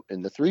vote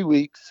in the 3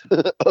 weeks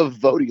of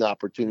voting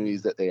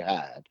opportunities that they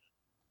had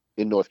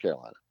in North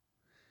Carolina.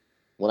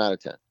 1 out of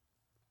 10.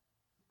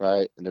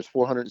 Right. And there's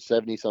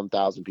 470 some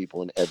thousand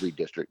people in every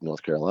district in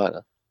North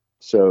Carolina.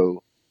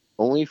 So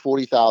only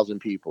 40,000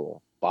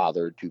 people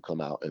bothered to come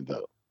out and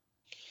vote.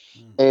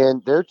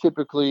 And they're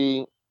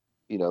typically,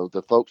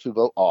 the folks who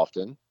vote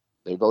often.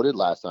 They voted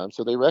last time,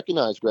 so they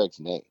recognize Greg's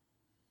name.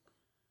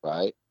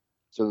 Right.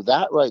 So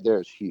that right there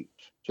is huge.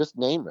 Just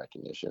name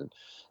recognition.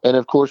 And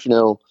of course, it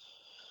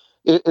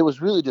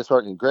was really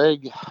disheartening.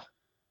 Greg,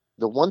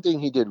 the one thing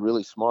he did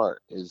really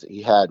smart is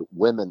he had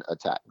women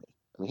attack me.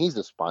 I mean, he's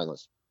a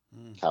spineless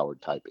coward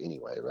type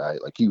anyway,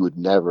 right? Like he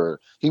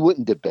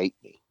wouldn't debate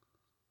me,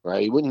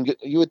 right?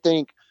 You would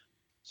think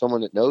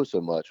someone that knows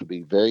so much would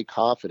be very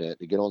confident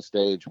to get on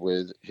stage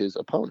with his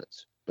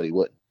opponents, but he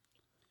wouldn't.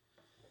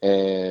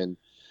 And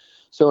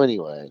so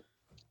anyway,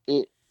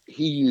 he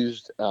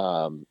used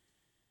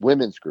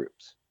women's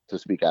groups to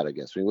speak out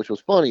against me, which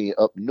was funny.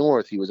 Up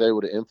north, he was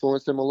able to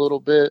influence them a little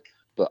bit,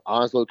 but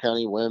Onslow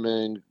County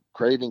women,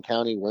 Craven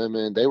County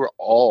women, they were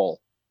all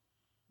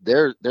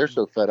they're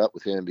so fed up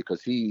with him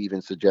because he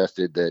even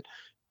suggested that,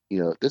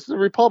 this is a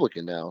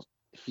Republican now.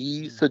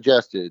 He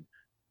suggested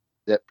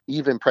that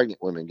even pregnant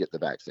women get the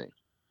vaccine.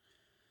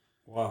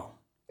 Wow.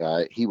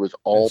 He was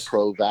all That's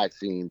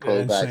pro-vaccine.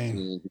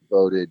 insane.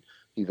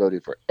 He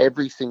voted for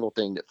every single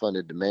thing that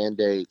funded the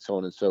mandate, so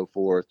on and so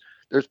forth.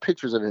 There's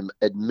pictures of him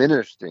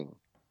administering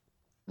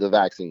the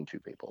vaccine to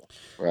people,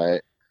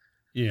 right?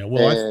 Yeah,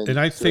 well,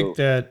 I think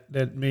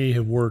that may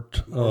have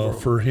worked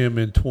for him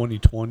in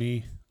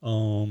 2020.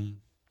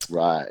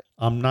 Right.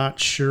 I'm not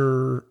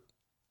sure.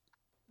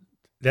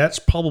 That's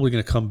probably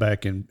going to come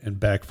back and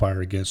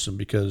backfire against him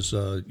because,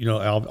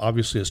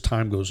 obviously as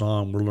time goes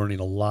on, we're learning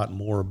a lot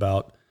more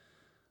about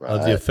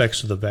the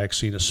effects of the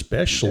vaccine,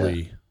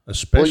 especially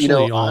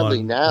oddly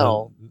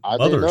on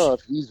mothers.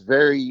 Enough, he's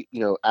very,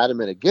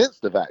 adamant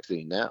against the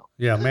vaccine now.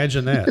 Yeah,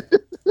 imagine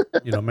that.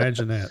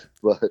 Imagine that.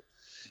 But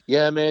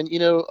yeah, man, he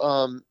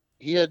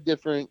had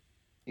different,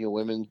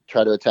 women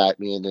try to attack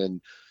me, and then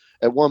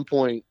at one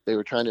point they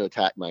were trying to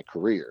attack my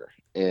career.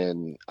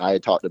 And I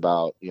had talked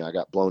about, I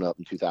got blown up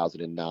in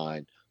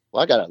 2009.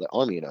 Well, I got out of the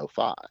Army in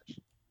 2005.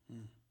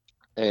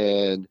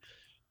 And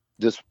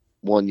this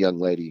one young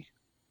lady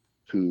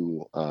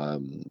who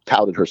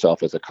touted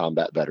herself as a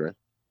combat veteran,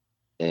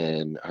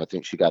 and I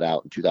think she got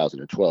out in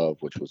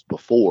 2012, which was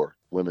before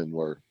women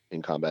were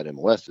in combat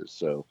MOSs.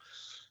 So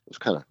it was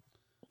kind of,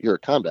 you're a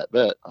combat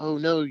vet. Oh,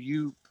 no,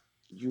 you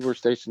were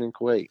stationed in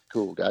Kuwait.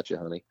 Cool. Gotcha,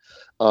 honey.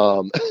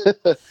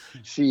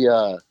 She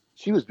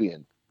was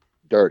being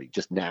dirty,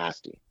 just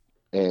nasty.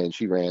 And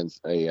she ran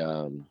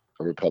a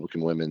Republican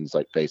women's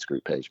face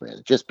group page,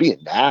 man, just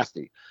being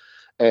nasty.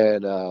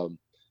 And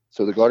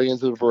so the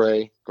Guardians of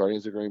Green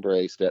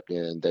Beret stepped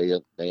in.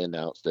 They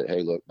announced that,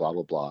 hey, look, blah,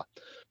 blah, blah.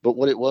 But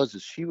what it was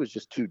is she was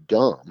just too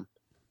dumb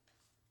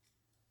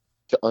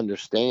to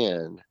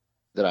understand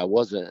that I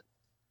wasn't,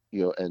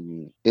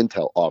 an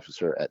intel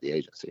officer at the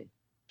agency.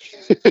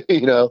 She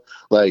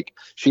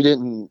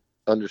didn't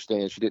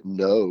understand. She didn't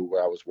know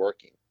where I was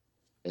working,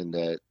 and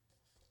that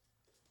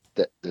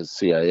the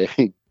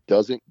CIA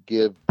doesn't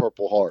give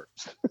Purple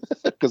Hearts,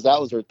 because that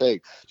was her thing.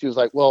 She was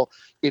like, well,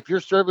 if your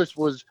service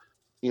was,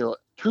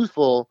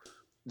 truthful,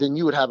 then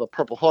you would have a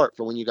Purple Heart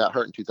for when you got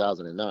hurt in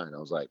 2009. I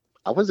was like,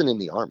 I wasn't in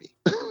the Army,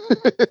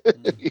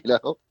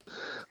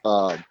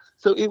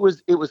 so it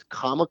was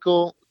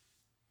comical,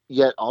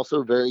 yet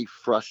also very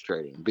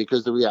frustrating,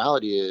 because the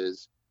reality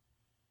is,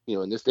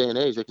 in this day and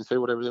age, they can say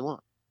whatever they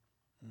want.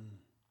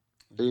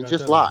 They can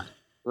just lie,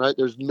 right?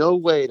 There's no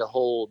way to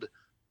hold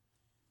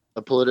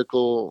a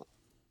political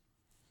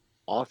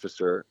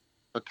officer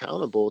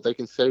accountable. They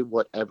can say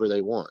whatever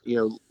they want.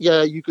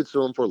 Yeah, you could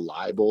sue them for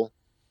libel,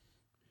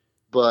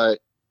 but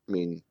I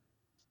mean,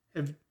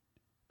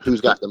 who's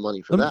got the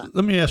money for that?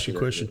 Let me ask you a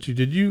question too.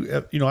 Did you,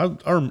 the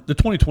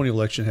 2020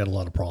 election had a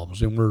lot of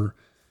problems, and we're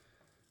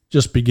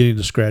just beginning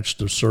to scratch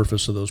the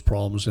surface of those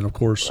problems. And of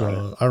course,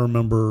 I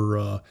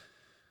remember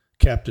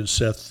Captain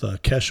Seth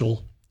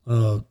Keshel,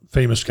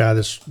 famous guy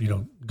that's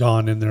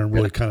gone in there and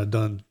really kind of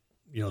done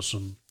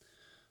some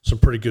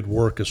pretty good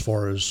work as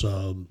far as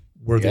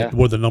where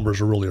the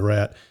numbers are really are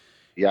at.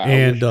 Yeah.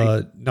 And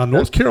now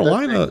North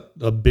Carolina,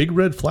 big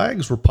red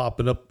flags were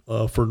popping up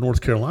for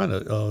North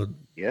Carolina.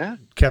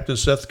 Captain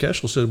Seth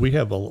Keshel said we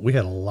had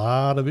a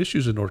lot of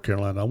issues in North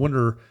Carolina. I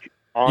wonder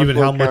even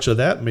how much of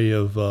that may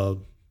have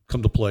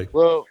come to play.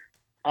 Well,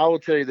 I will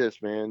tell you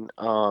this, man.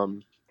 I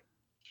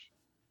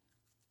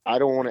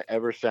don't want to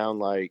ever sound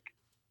like,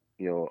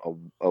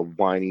 a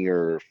whiny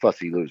or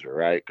fussy loser,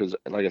 right? Because,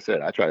 like I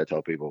said, I try to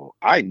tell people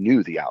I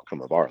knew the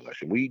outcome of our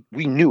election. We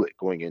knew it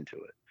going into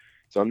it.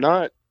 So I'm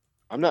not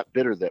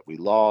bitter that we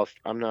lost.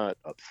 I'm not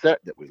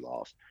upset that we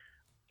lost.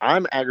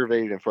 I'm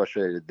aggravated and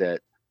frustrated that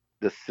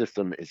the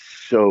system is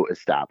so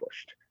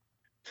established.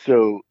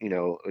 So,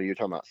 you're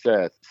talking about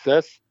Seth.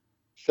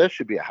 Seth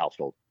should be a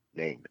household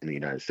name in the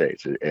United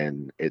States,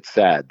 and it's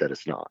sad that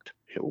it's not.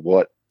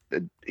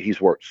 He's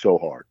worked so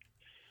hard.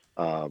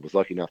 Was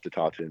lucky enough to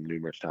talk to him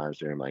numerous times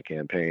during my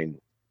campaign.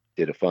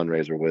 Did a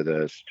fundraiser with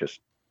us.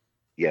 Just,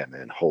 yeah,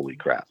 man, holy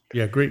crap.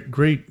 Yeah,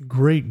 great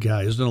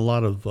guy. He's done a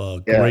lot of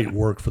great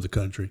work for the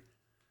country.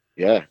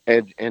 Yeah,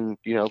 and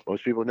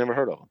most people have never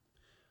heard of him.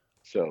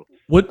 So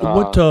we're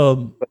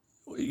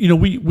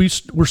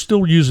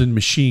still using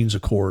machines,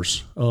 of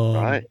course.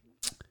 Right.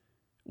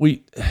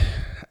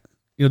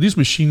 These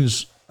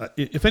machines.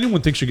 If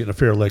anyone thinks you're getting a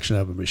fair election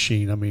out of a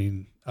machine, I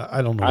mean,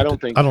 I don't know. I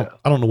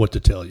don't know what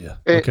to tell you.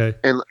 Okay.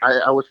 And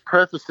I was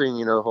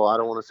prefacing, I don't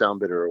want to sound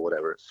bitter or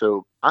whatever.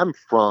 So I'm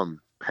from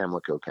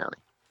Pamlico County.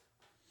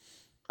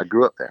 I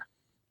grew up there,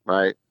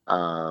 right?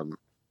 I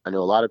know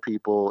a lot of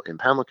people in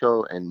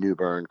Pamlico and New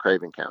Bern,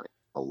 Craven County,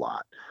 a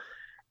lot.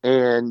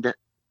 And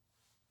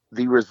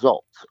the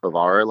results of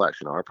our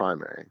election, our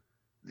primary,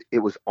 it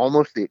was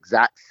almost the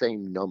exact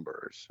same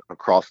numbers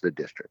across the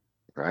district,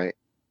 right?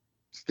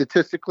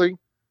 Statistically,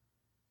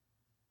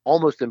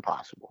 almost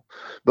impossible.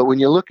 But when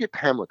you look at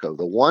Pamlico,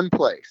 the one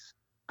place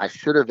I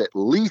should have at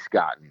least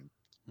gotten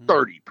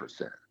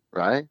 30%,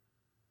 right?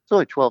 It's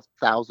only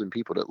 12,000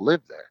 people that live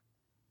there.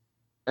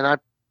 And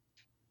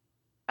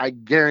I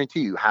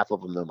guarantee you half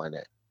of them know my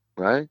name,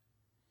 right?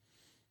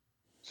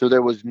 So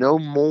there was no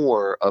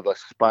more of a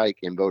spike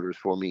in voters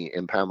for me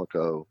in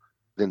Pamlico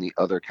than the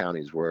other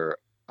counties where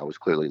I was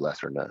clearly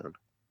lesser known,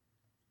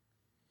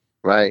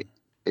 right?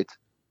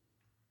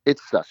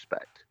 It's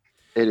suspect.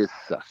 It is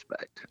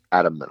suspect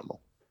at a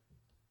minimal.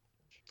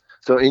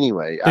 So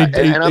anyway,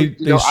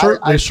 they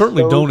certainly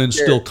so don't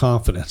instill scared.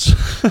 Confidence.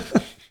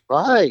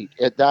 Right.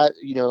 At that,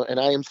 and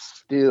I am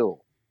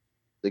still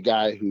the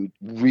guy who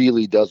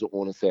really doesn't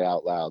want to say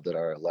out loud that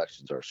our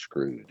elections are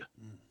screwed.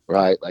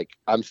 Right. Like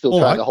I'm still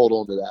trying to hold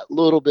on to that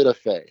little bit of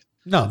faith.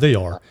 No, they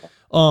are.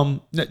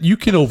 You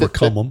can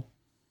overcome them.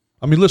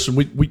 I mean, listen,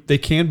 they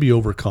can be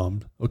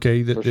overcome.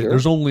 Okay.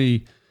 There's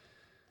only,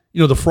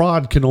 the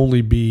fraud can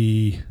only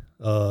be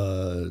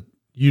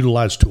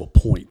utilized to a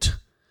point.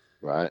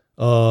 Right.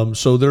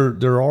 So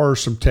there are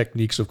some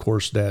techniques, of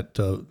course, that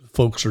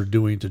folks are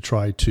doing to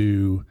try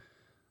to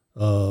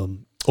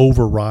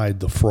override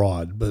the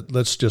fraud. But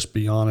let's just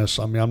be honest.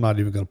 I mean, I'm not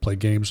even going to play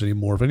games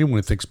anymore. If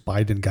anyone thinks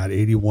Biden got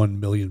 81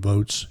 million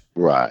votes,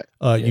 right,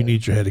 you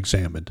need your head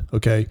examined.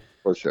 Okay,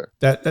 for sure.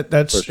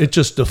 That's it.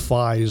 Just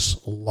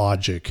defies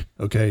logic.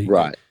 Okay,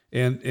 right,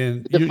 and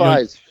it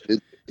defies.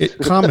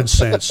 Common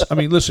sense. I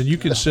mean, listen, you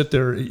can sit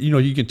there,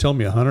 you can tell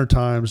me 100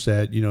 times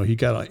that, he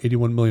got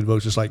 81 million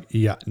votes. It's like,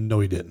 yeah,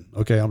 no, he didn't.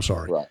 Okay. I'm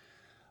sorry. Right.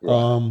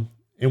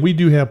 And we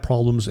do have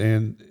problems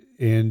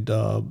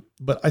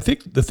but I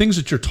think the things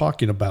that you're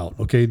talking about,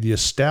 okay, the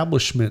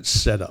establishment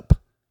setup,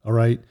 all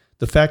right,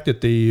 the fact that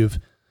the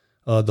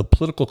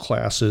political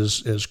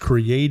classes has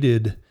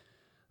created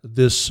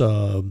this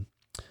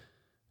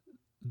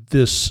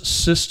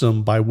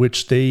system by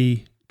which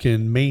they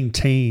can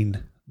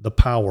maintain the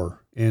power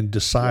and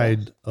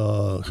decide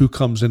who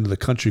comes into the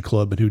country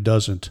club and who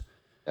doesn't.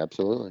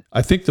 Absolutely.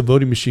 I think the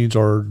voting machines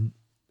are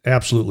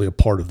absolutely a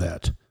part of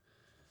that.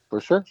 For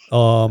sure.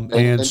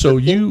 And so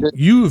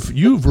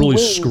you've really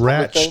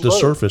scratched the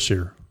surface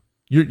here.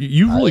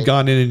 You've really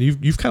gone in and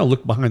you've kind of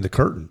looked behind the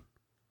curtain.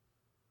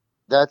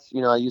 That's,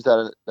 I use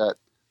that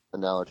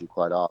analogy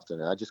quite often.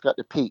 And I just got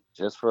to peek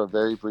just for a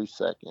very brief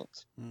second.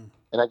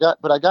 And I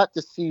got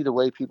to see the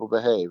way people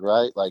behave,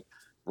 right? Like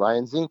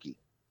Ryan Zinke,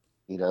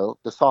 the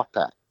soft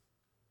pack.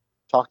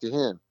 Talk to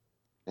him,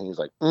 and he was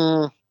like,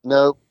 no.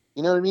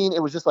 You know what I mean?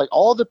 It was just like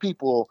all the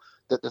people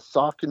that the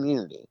soft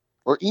community,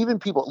 or even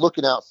people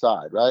looking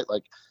outside, right?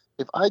 Like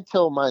if I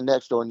tell my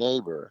next door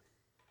neighbor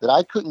that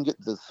I couldn't get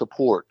the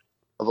support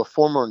of a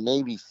former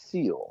Navy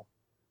SEAL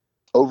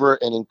over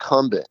an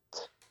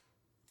incumbent,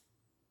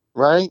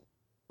 right?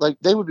 Like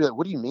they would be like,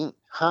 what do you mean?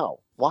 How?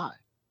 Why?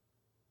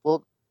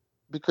 Well,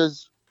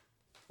 because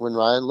when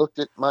Ryan looked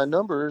at my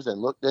numbers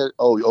and looked at,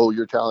 oh,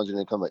 you're challenging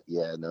an incumbent.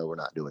 Yeah, no, we're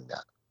not doing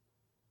that.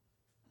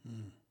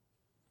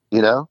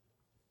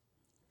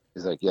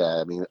 He's like, yeah,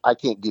 I mean, I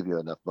can't give you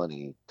enough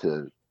money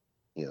to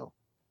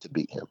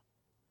beat him.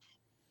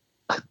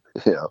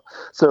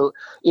 So,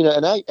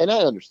 and I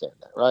understand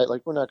that, right?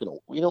 Like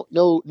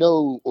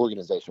no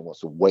organization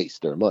wants to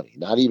waste their money,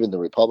 not even the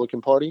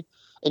Republican Party.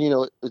 And,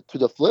 to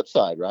the flip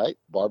side, right?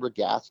 Barbara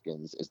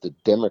Gaskins is the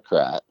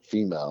Democrat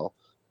female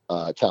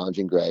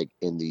challenging Greg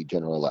in the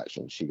general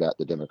election. She got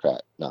the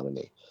Democrat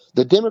nominee.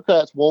 The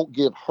Democrats won't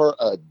give her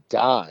a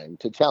dime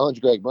to challenge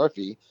Greg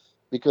Murphy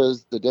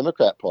because the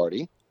Democrat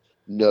Party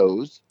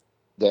knows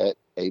that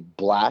a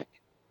black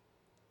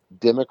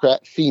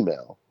Democrat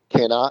female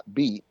cannot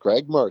beat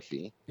Greg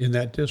Murphy in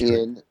that district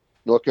in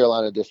North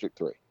Carolina District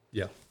 3.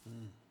 Yeah.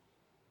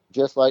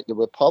 Just like the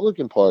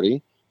Republican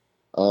Party,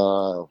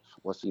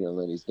 what's the young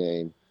lady's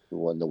name who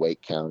won the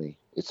Wake County?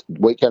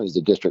 Wake County is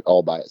a district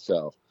all by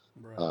itself.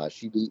 Right.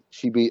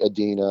 She beat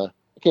Adina.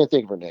 I can't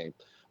think of her name.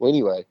 Well,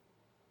 anyway,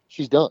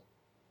 she's done,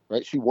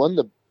 right? She won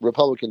the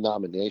Republican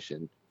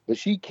nomination, but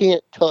she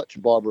can't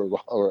touch Barbara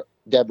or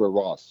Deborah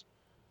Ross.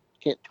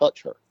 Can't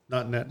touch her.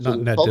 Not in that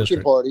Republican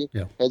district. Party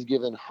has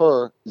given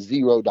her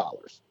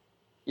 $0.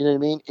 You know what I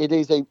mean? It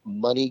is a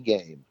money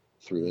game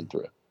through and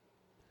through.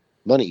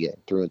 Money game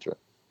through and through.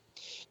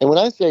 And when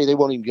I say they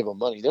won't even give them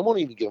money, they won't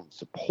even give them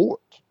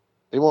support.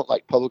 They won't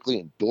publicly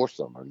endorse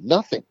them or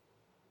nothing.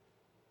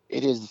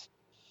 It is,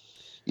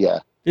 yeah.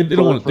 They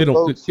don't want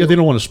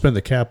to spend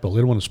the capital.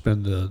 They don't want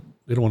to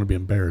they don't want to be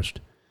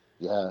embarrassed.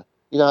 Yeah.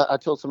 I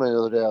told somebody the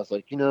other day, I was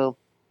like,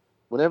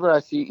 whenever I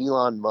see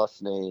Elon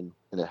Musk's name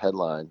in a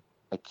headline,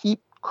 I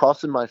keep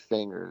crossing my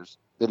fingers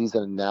that he's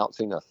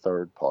announcing a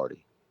third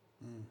party.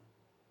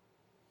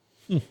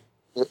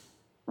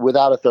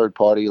 Without a third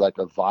party, like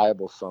a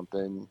viable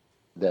something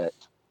that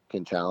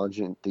can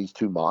challenge these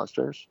two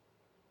monsters.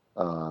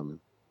 I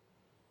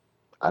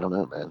don't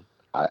know, man.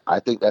 I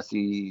think that's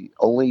the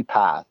only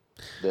path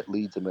that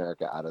leads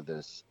America out of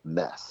this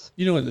mess.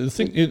 The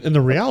thing, and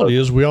the reality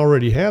is, we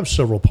already have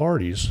several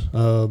parties.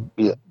 But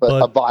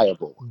a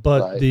viable one.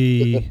 But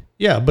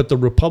right? but the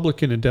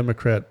Republican and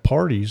Democrat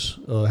parties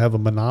have a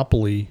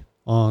monopoly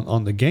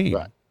on the game.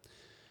 Right.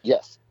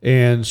 Yes.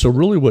 And so,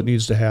 really, what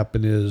needs to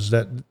happen is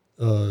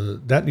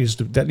that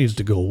needs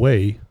to go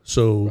away.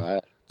 So,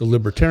 right. The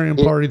Libertarian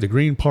Party, the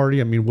Green Party,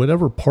 I mean,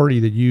 whatever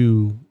party that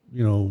you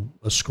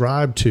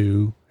ascribe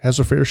to has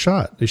a fair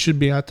shot. They should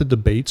be at the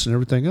debates and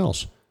everything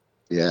else.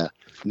 Yeah.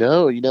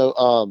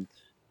 No,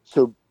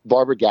 so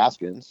Barbara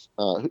Gaskins,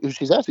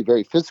 she's actually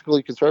very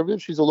physically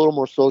conservative. She's a little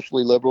more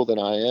socially liberal than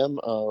I am,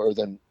 or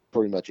than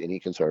pretty much any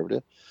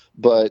conservative.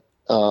 But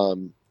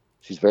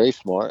she's very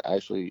smart. I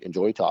actually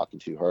enjoy talking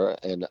to her,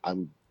 and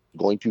I'm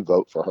going to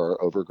vote for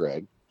her over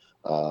Greg.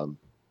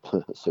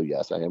 So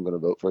yes, I am going to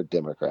vote for a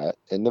Democrat,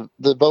 and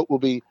the vote will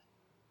be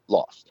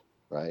lost,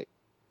 right?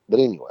 But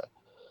anyway,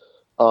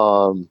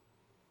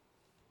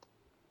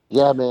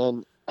 yeah,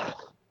 man,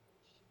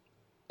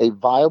 a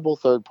viable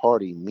third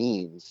party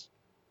means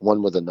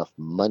one with enough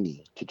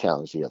money to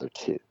challenge the other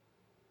two.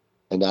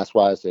 And that's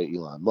why I say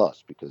Elon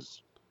Musk,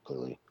 because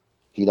clearly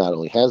he not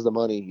only has the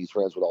money, he's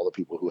friends with all the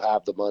people who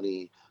have the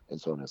money, and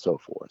so on and so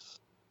forth.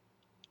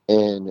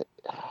 And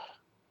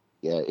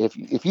yeah,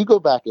 if you go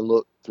back and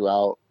look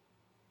throughout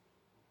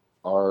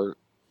our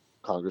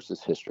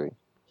Congress's history,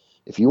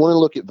 if you want to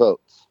look at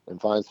votes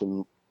and find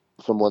some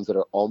ones that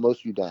are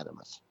almost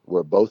unanimous,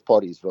 where both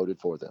parties voted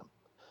for them,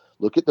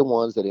 look at the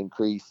ones that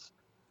increase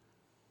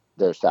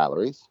their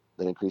salaries,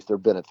 that increase their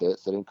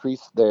benefits, that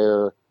increase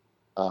their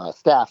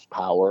staff's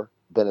power,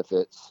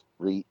 benefits,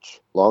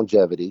 reach,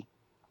 longevity.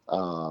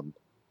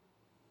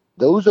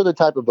 Those are the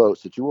type of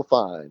votes that you will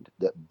find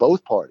that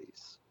both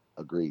parties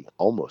agree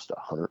almost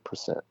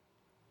 100%.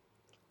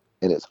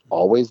 And it's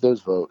always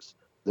those votes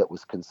that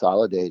was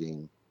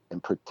consolidating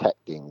and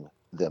protecting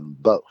them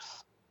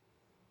both.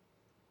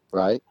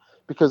 Right?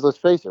 Because let's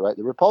face it, right?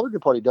 The Republican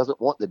Party doesn't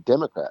want the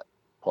Democrat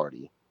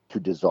Party to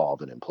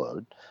dissolve and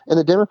implode, and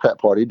the Democrat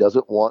Party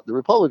doesn't want the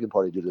Republican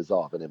Party to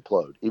dissolve and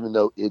implode, even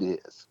though it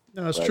is.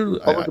 No, it's right? true. The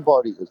Republican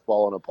Party is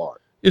falling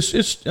apart. It's a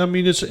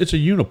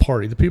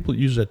uniparty. The people that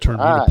use that term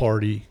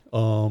uniparty,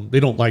 they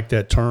don't like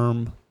that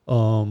term.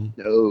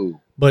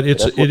 No, but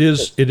it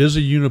is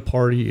a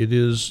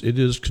uniparty. It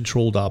is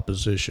controlled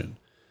opposition.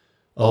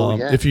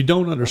 If you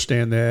don't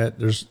understand that,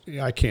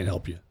 I can't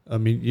help you. I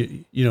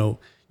mean,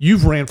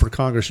 you've ran for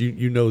Congress.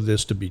 You know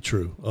this to be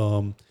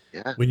true.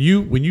 Yeah. When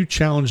you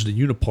challenge the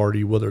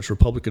uniparty, whether it's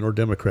Republican or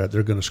Democrat,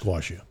 they're going to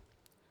squash you.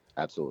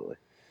 Absolutely.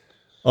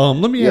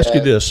 Let me ask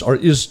you this: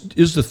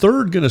 is the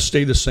third going to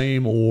stay the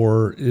same,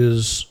 or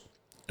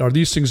are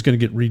these things going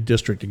to get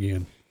redistricted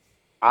again?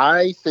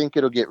 I think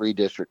it'll get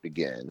redistricted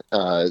again.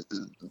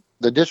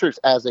 The districts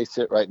as they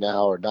sit right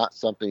now are not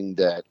something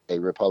that a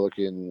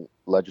Republican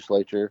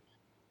legislature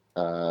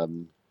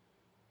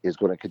is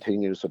going to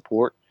continue to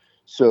support.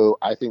 So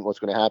I think what's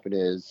going to happen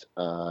is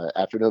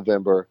after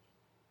November,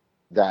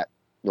 that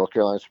North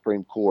Carolina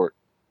Supreme Court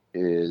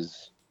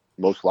is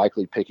most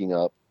likely picking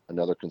up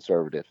another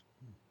conservative.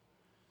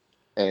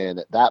 And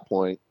at that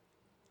point,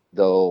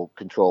 they'll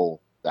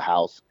control the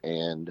House,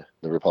 and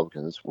the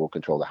Republicans will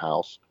control the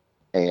House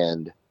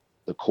and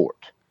the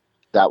court.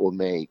 That will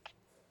make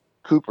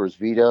Cooper's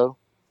veto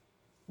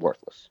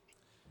worthless.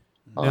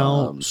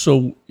 Now,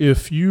 so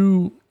if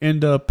you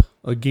end up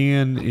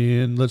again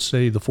in, let's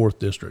say, the 4th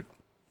district,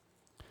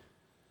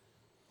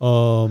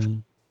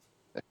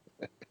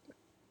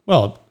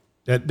 well,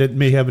 that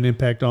may have an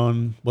impact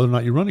on whether or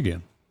not you run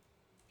again.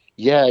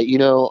 Yeah,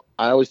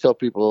 I always tell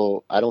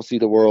people I don't see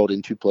the world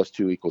in 2 +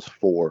 2 =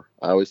 4.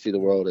 I always see the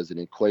world as an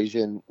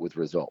equation with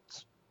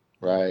results,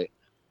 right?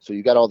 So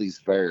you got all these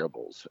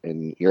variables,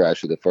 and you're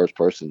actually the first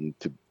person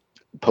to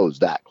pose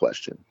that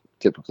question,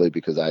 typically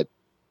because I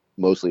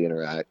mostly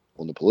interact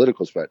on the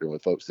political spectrum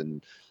with folks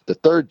in the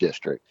 3rd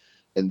district,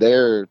 and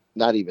they're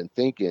not even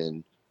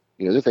thinking,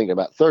 they're thinking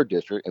about 3rd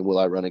district and will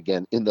I run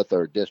again in the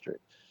 3rd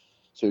district?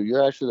 So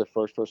you're actually the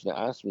first person to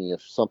ask me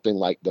if something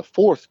like the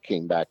 4th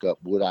came back up,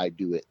 would I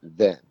do it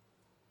then?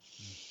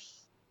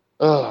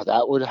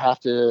 That would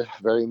have to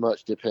very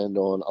much depend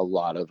on a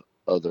lot of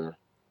other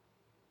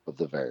of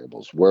the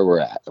variables where we're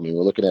at. I mean,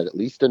 we're looking at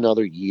least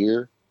another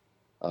year.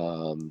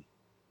 And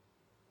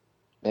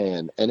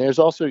there's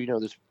also,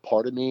 this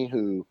part of me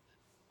who,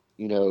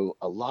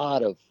 a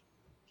lot of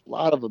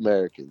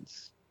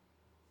Americans,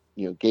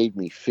 gave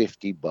me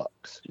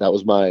 $50. That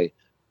was my,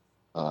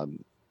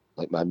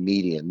 my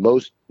median.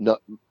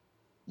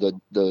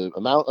 The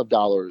amount of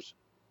dollars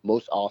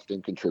most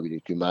often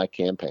contributed to my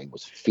campaign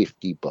was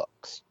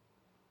 $50,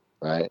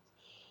 right?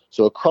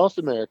 So across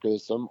America,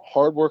 some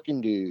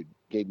hardworking dude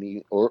gave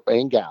me,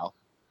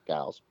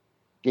 gals,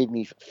 gave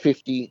me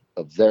 50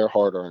 of their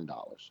hard-earned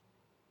dollars,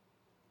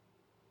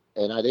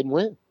 and I didn't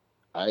win.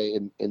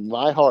 In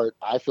my heart,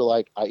 I feel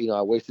like I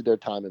wasted their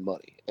time and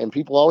money. And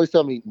people always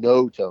tell me,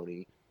 "No,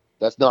 Tony,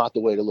 that's not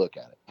the way to look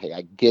at it." Hey,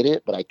 I get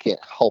it, but I can't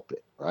help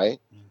it, right?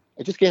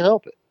 I just can't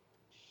help it.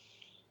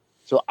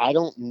 So I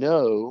don't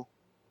know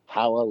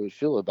how I would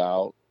feel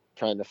about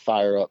trying to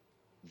fire up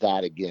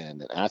that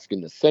again and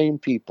asking the same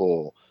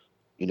people,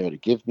 to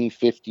give me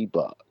 $50.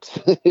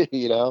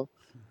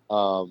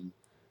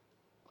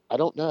 I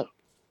don't know.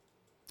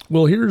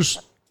 Well,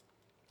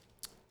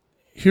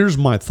 here's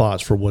my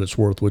thoughts for what it's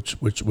worth,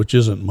 which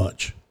isn't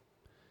much.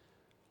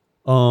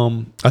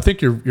 I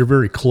think you're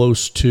very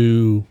close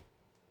to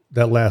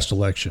that last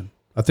election.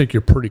 I think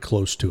you're pretty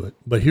close to it.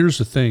 But here's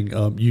the thing: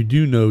 you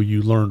do know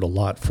you learned a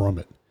lot from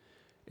it,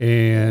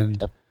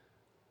 and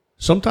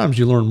sometimes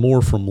you learn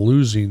more from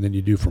losing than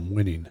you do from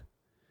winning.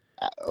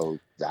 Oh,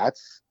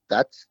 that's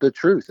the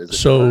truth.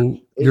 So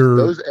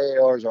those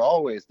ARs are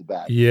always the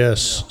bad.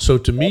 Yes. So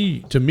to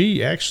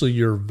me, actually,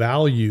 your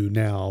value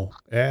now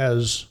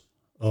as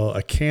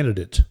a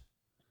candidate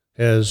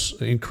has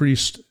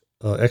increased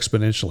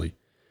exponentially,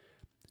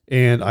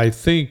 and I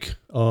think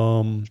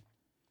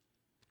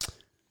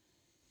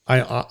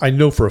I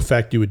know for a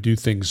fact you would do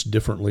things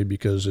differently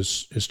because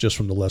it's just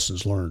from the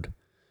lessons learned.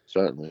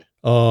 Certainly.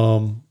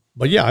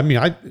 But yeah, I mean,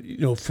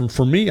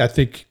 for me, I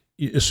think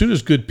as soon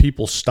as good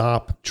people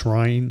stop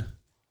trying,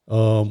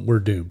 we're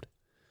doomed.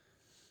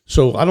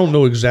 So I don't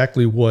know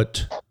exactly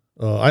what.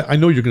 I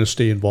know you're going to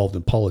stay involved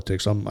in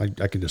politics.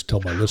 I can just tell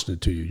by listening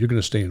to you. You're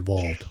going to stay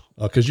involved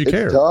because you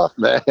care. It's tough,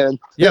 man.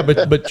 Yeah,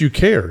 but you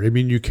care. I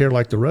mean, you care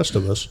like the rest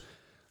of us.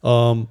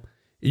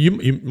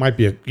 You might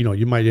be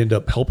you might end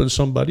up helping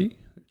somebody,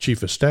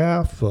 chief of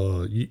staff,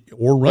 or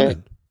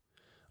running.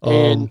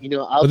 And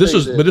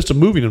but it's a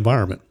moving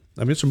environment.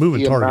 I mean, it's a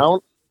moving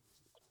target.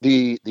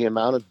 The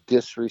amount of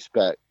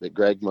disrespect that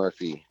Greg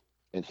Murphy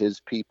and his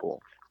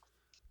people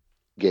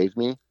gave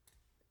me,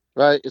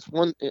 right? It's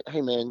one.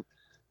 Hey, man,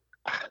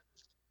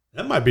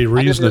 that might be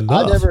reason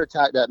enough. I never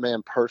attacked that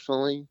man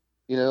personally.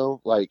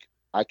 Like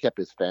I kept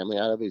his family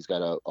out of it. He's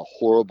got a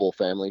horrible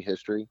family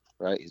history,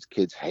 right? His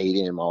kids hate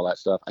him, all that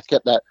stuff. I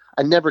kept that.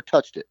 I never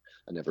touched it.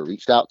 I never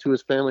reached out to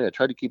his family. I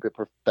tried to keep it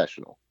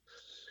professional.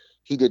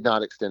 He did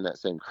not extend that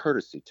same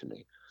courtesy to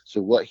me. So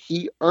what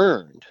he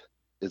earned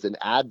is an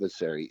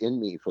adversary in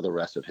me for the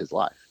rest of his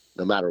life,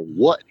 no matter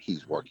what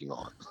he's working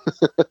on.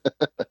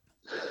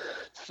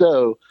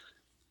 So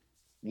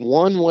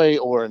one way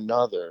or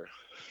another,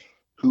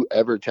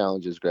 whoever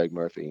challenges Greg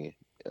Murphy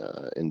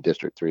in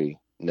District 3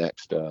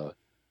 next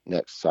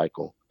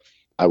cycle,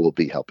 I will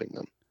be helping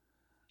them.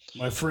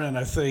 My friend,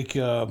 I think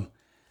the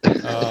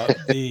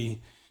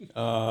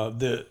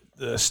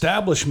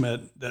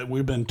establishment that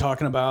we've been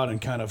talking about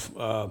and kind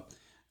of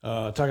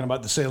talking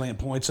about the salient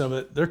points of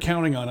it, they're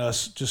counting on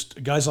us,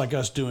 just guys like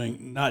us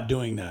not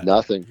doing that.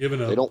 Nothing. They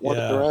don't want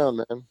it around,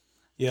 man.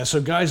 Yeah,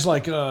 so guys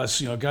like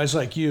us, guys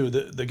like you,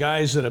 the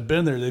guys that have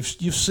been there,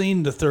 you've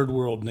seen the third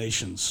world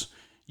nations.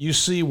 You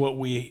see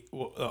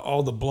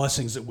all the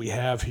blessings that we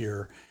have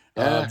here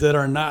that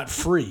are not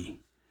free.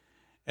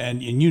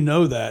 And you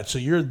know that, so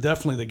you're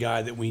definitely the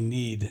guy that we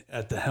need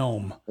at the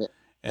helm.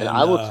 And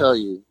I will tell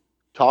you,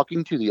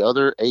 talking to the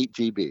other 8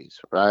 GBs,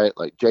 right,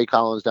 like Jay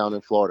Collins down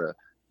in Florida,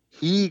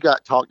 he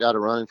got talked out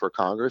of running for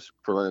Congress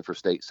for running for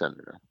state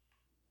senator,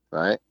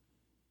 right?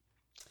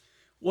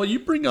 Well, you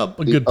bring up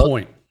a good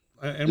point,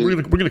 and we're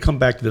gonna come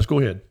back to this. Go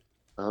ahead.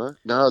 No,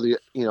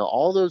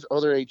 all those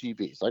other 8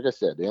 GBs, like I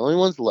said, the only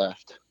ones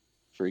left,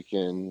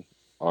 freaking,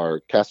 are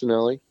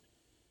Casanelli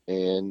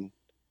and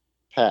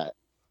Pat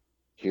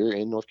here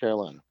in North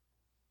Carolina.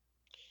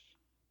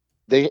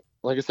 They,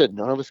 like I said,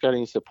 none of us got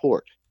any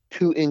support,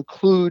 to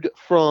include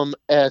from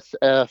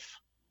SF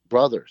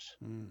brothers.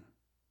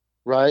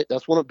 Right?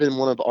 That's been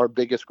one of our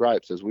biggest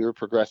gripes as we were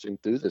progressing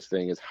through this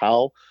thing, is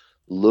how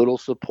little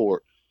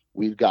support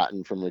we've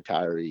gotten from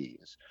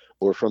retirees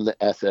or from the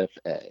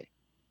SFA.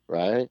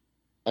 Right?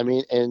 I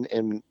mean,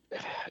 and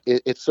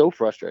it's so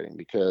frustrating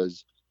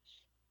because,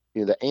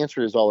 the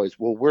answer is always,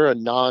 well, we're a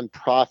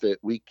nonprofit.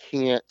 We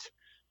can't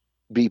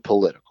be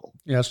political.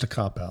 Yeah, it's a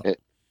cop-out.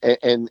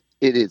 And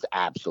it is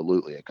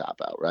absolutely a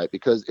cop-out, right?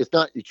 Because it's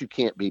not that you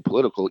can't be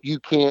political. You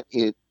can't,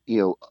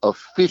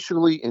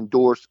 officially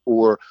endorse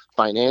or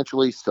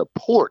financially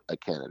support a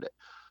candidate.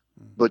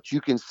 But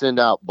you can send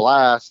out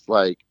blasts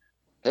like,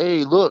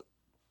 hey, look,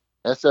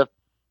 SF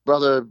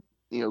brother,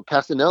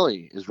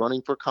 Casanelli is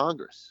running for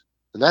Congress.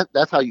 And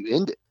that's how you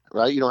end it,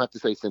 right? You don't have to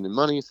say sending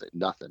money, say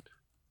nothing,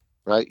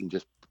 right? You can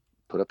just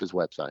put up his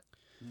website.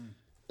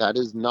 That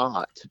is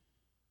not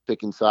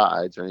picking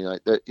sides or anything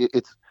like that.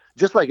 It's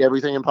just like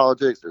everything in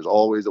politics, there's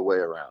always a way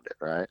around it,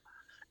 right?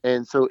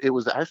 And so it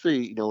was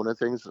actually, one of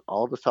the things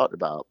all of us talked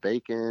about.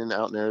 Bacon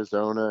out in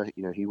Arizona,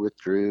 he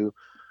withdrew.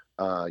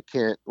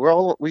 Kent, we're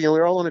all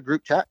in a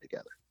group chat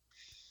together,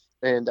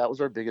 and that was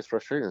our biggest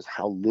frustration, is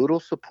how little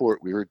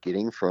support we were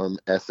getting from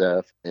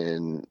SF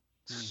and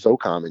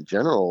SOCOM in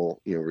general.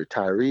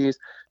 Retirees.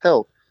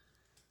 Hell,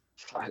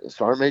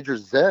 Sergeant Major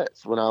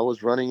Zetz, when I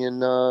was running in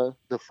the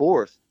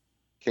 4th,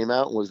 came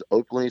out and was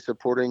openly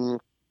supporting,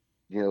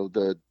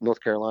 the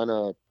North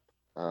Carolina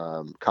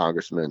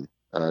congressman.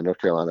 North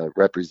Carolina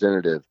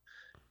representative,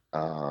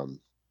 hell,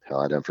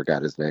 I done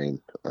forgot his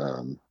name,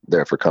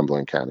 there for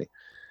Cumberland County.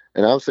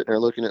 And I was sitting there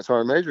looking at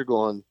Sergeant Major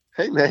going,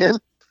 hey, man,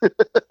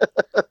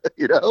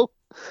 you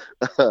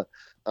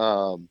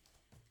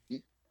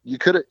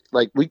could have,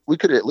 we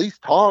could have at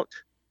least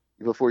talked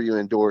before you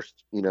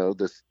endorsed,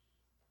 this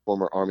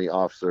former Army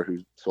officer who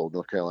sold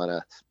North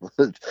Carolina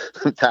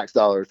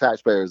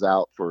taxpayers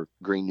out for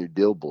Green New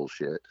Deal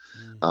bullshit.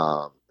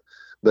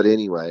 But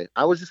anyway,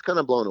 I was just kind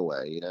of blown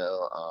away,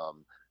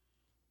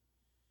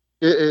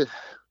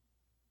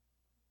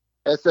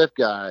 SF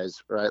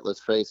guys, right?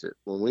 Let's face it.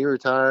 When we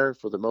retire,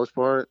 for the most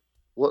part,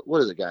 what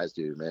do the guys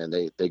do, man?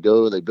 They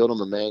go, they build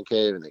them a man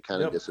cave, and they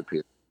kind of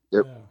disappear.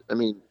 They're, Yeah. I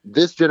mean,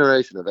 this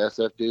generation of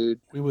SF dude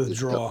We is done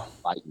withdraw.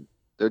 fighting.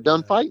 They're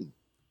done Yeah. fighting.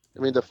 I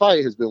mean, Yeah. the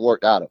fight has been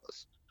worked out of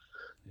us.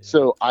 Yeah.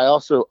 So I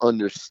also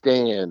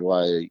understand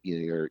why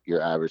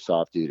your average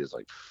soft dude is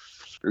like,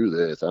 screw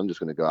this. I'm just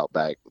going to go out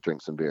back,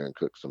 drink some beer, and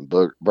cook some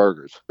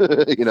burgers.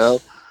 you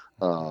know,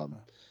 um,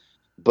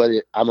 but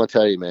I'm gonna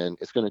tell you, man,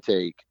 it's going to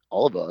take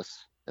all of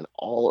us and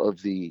all of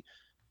the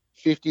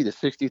 $50,000 to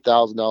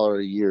 $60,000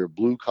 a year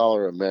blue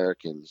collar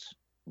Americans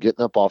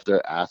getting up off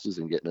their asses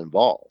and getting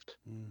involved.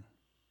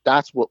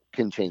 That's what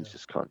can change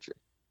this country.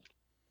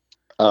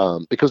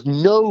 Because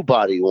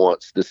nobody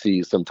wants to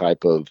see some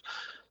type of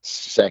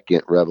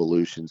second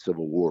revolution,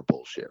 civil war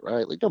bullshit,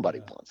 right? Like nobody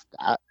wants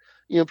that.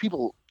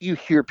 You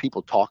hear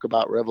people talk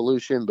about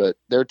revolution, but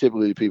they're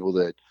typically people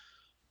that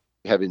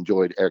have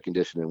enjoyed air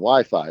conditioning and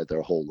Wi-Fi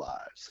their whole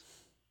lives.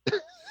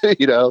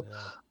 you know,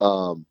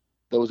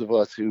 those of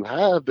us who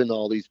have been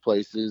all these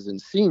places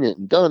and seen it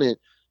and done it,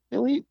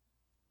 and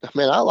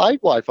I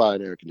like Wi-Fi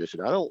and air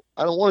conditioning. I don't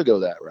want to go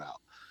that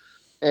route,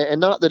 and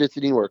not that it's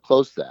anywhere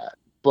close to that,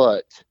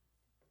 but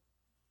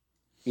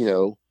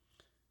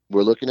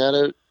we're looking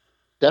at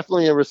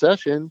definitely a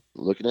recession,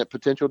 looking at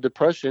potential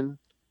depression,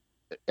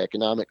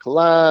 economic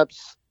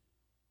collapse,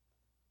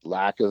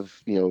 lack of,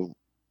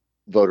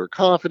 voter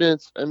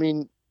confidence. I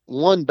mean,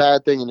 one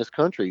bad thing in this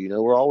country,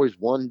 we're always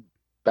one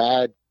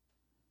bad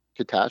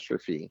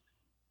catastrophe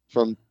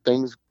from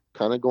things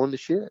kind of going to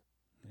shit.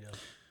 Yeah.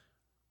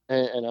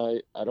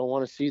 And I don't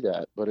want to see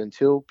that. But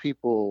until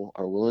people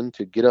are willing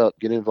to get up,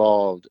 get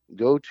involved,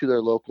 go to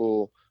their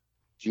local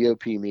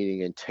GOP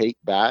meeting and take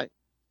back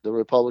the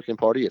Republican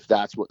Party, if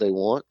that's what they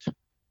want,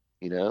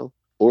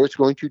 or it's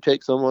going to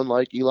take someone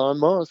like Elon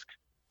Musk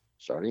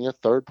starting a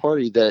third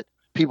party that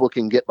people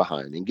can get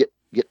behind and get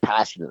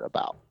passionate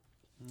about.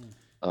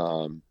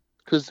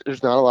 Because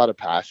there's not a lot of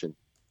passion.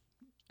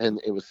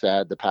 And it was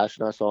sad. The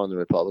passion I saw in the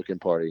Republican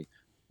Party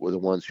were the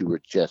ones who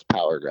were just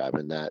power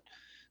grabbing that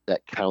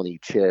county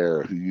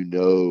chair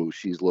who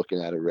she's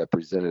looking at a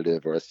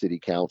representative or a city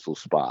council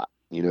spot.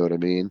 You know what I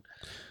mean?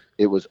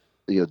 It was,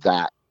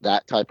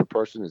 that type of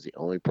person is the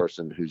only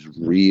person who's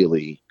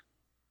really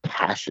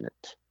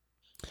passionate.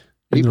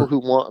 People who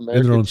want America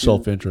in their own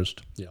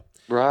self-interest. Yeah.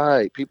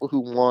 Right. People who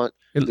want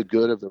the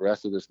good of the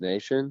rest of this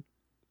nation,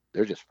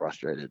 they're just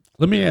frustrated.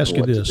 Let me ask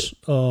you this.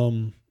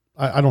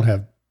 I don't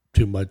have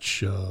too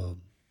much.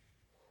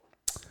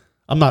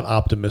 I'm not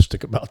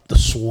optimistic about the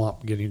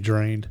swamp getting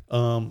drained.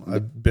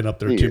 I've been up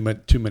there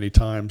too many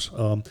times.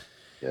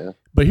 Yeah.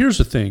 But here's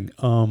the thing.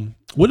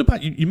 What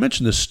about you? You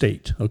mentioned the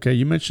state. Okay,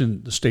 you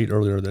mentioned the state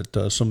earlier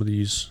that some of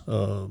these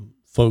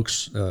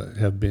folks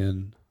have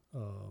been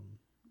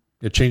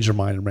changed their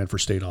mind and ran for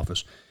state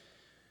office.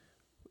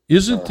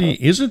 Isn't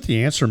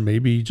the answer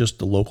maybe just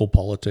the local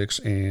politics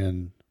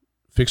and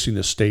fixing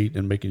the state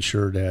and making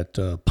sure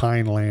that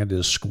Pineland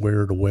is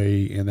squared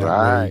away and that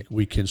way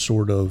we can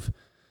sort of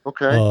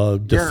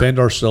defend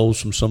ourselves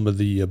from some of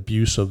the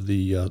abuse of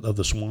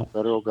the swamp?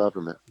 Federal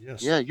government.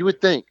 Yes. Yeah, you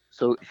would think.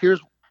 So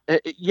here's and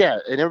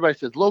everybody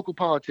says local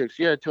politics.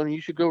 Yeah, Tony,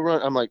 you should go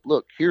run. I'm like,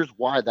 look, here's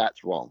why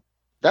that's wrong.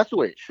 That's the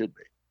way it should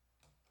be.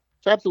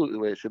 It's absolutely the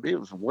way it should be. It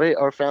was the way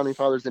our founding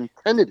fathers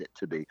intended it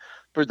to be.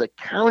 For the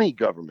county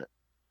government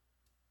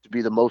to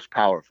be the most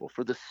powerful,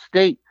 for the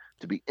state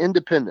to be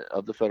independent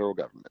of the federal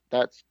government.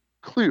 That's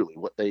clearly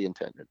what they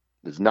intended.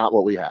 It's not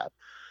what we have.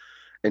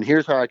 And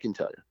here's how I can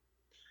tell you.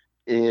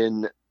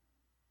 In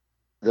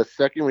the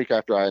second week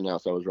after I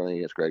announced I was running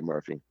against Greg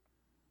Murphy,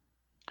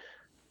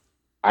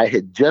 I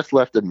had just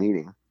left a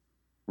meeting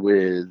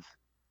with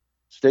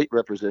state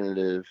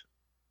representative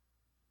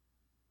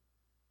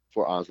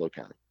for Onslow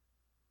County,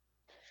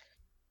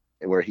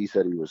 and where he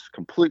said he was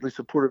completely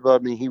supportive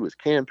of me. He was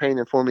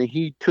campaigning for me.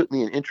 He took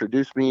me and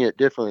introduced me at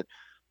different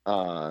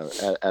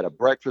at a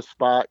breakfast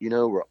spot,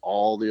 where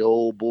all the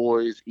old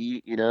boys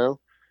eat, and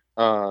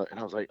I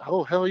was like,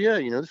 oh, hell yeah,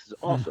 this is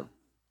awesome.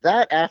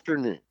 That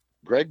afternoon,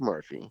 Greg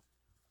Murphy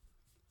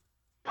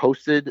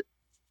posted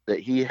that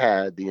he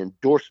had the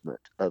endorsement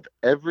of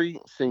every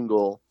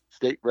single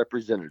state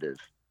representative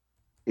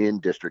in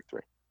District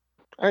 3.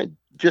 I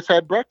just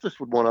had breakfast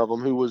with one of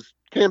them who was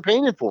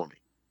campaigning for me.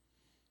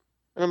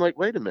 And I'm like,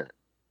 wait a minute.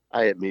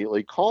 I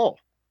immediately call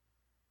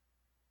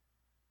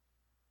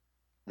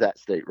that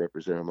state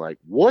representative. I'm like,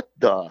 what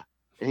the?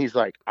 And he's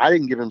like, I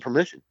didn't give him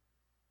permission.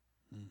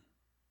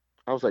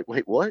 I was like,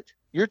 wait, what?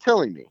 You're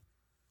telling me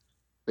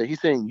that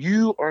he's saying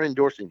you are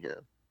endorsing him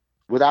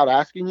without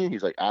asking you?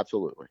 He's like,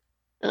 absolutely.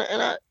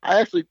 And I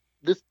actually,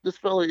 this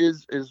fella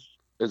is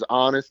as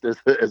honest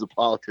as a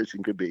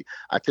politician could be.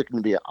 I took him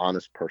to be an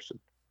honest person.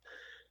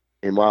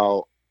 And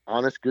while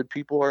honest, good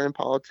people are in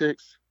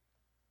politics,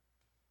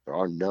 there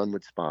are none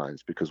with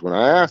spines. Because when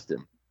I asked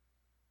him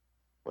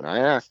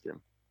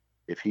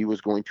if he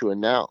was going to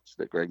announce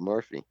that Greg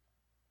Murphy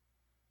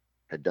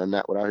had done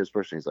that without his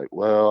person, he's like,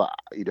 well,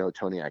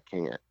 Tony, I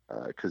can't,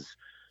 because,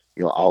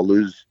 I'll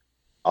lose,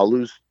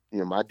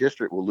 my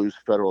district will lose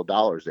federal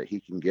dollars that he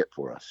can get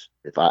for us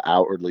if I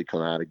outwardly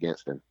come out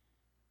against him.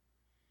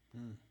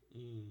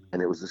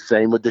 And it was the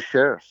same with the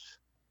sheriffs.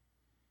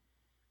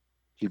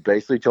 he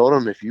basically told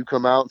him, if you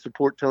come out and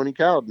support Tony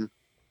Cowden,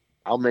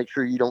 I'll make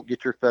sure you don't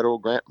get your federal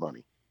grant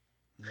money.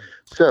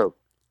 So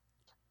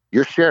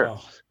your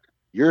sheriffs,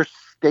 your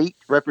state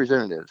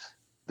representatives,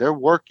 they're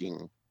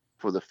working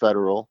for the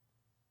federal,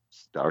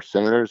 our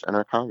senators and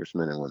our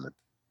congressmen and women.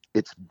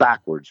 It's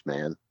backwards,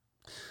 man.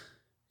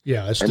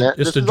 Yeah, this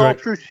is direct, all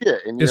true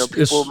shit. And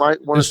people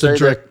might want to say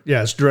direct,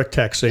 it's direct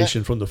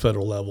taxation from the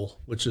federal level,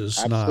 which is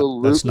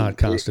that's not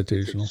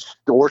constitutional. It's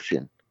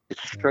extortion.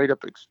 It's straight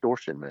up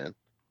extortion, man.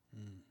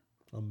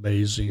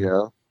 Amazing.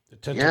 Yeah. The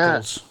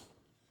tentacles,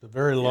 the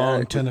very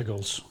long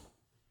tentacles.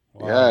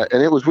 Wow. Yeah,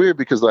 and it was weird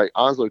because like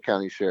Onslow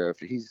County Sheriff,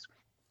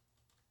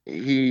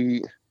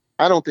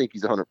 I don't think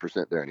he's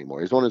 100% there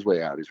anymore. He's on his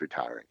way out. He's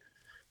retiring.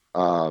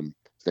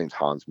 His name's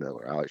Hans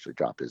Miller. I'll actually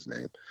drop his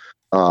name.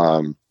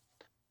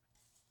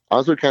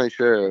 Onslow County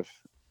Sheriff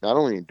not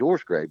only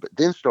endorsed Greg, but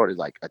then started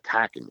like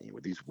attacking me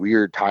with these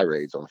weird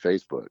tirades on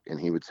Facebook. And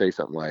he would say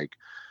something like,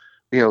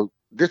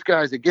 this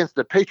guy's against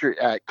the Patriot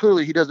Act.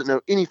 Clearly he doesn't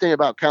know anything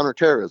about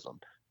counterterrorism.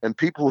 And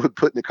people would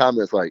put in the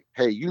comments like,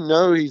 hey,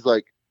 he's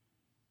like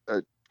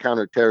a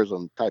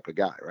counterterrorism type of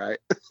guy, right?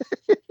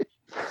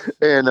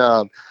 And,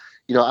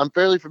 I'm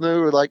fairly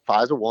familiar with like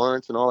FISA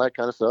warrants and all that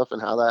kind of stuff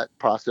and how that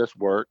process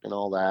worked and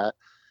all that.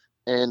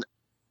 And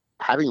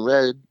having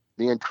read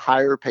the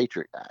entire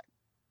Patriot Act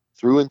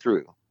through and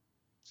through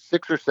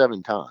 6 or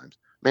 7 times,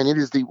 man, it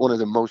is one of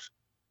the most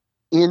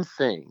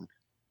insane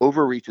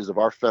overreaches of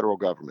our federal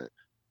government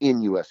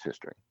in U.S.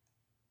 history.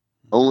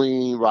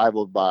 Only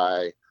rivaled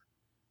by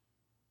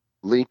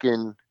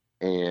Lincoln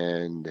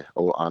and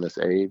Honest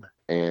Abe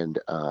and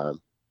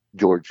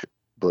George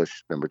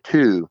Bush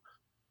 #2,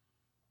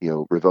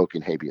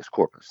 revoking habeas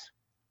corpus,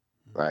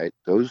 right?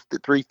 Those the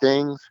 3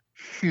 things,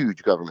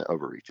 huge government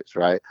overreaches,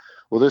 right?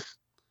 Well, this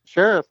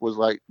sheriff was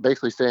like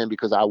basically saying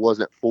because I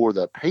wasn't for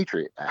the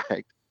Patriot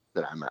Act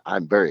that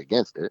I'm very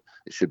against it.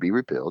 It should be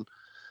repealed.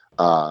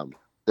 That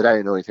I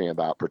didn't know anything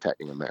about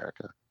protecting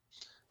America.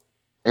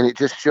 And it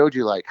just showed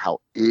you like how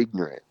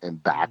ignorant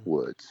and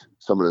backwoods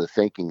some of the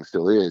thinking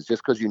still is,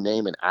 just because you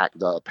name an act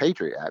the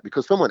Patriot Act.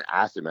 Because someone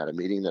asked him at a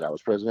meeting that I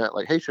was present at,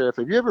 like, hey, Sheriff,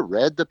 have you ever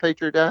read the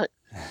Patriot Act?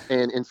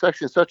 And in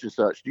section such and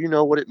such, do you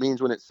know what it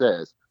means when it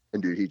says?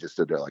 And dude, he just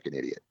stood there like an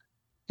idiot.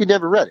 He'd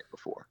never read it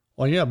before.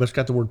 Well, yeah, but it's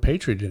got the word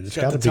Patriot in it. It's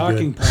got the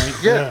talking point.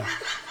 Yeah.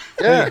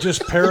 Hey,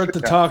 just parrot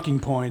the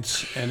talking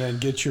points and then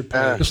get your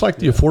pay. Just like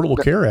the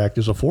Affordable Care Act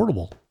is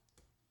affordable.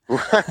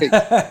 Right.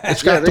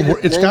 It's got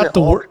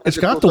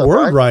the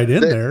word right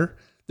in there.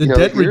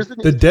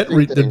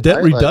 The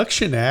debt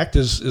reduction act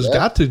is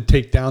got to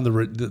take down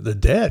the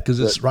debt because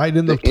it's right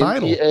in the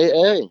title.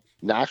 NDAA,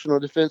 National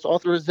Defense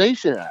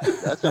Authorization Act.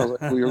 That sounds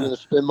like we were going to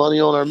spend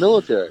money on our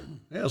military.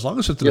 Yeah, as long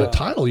as it's in the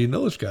title,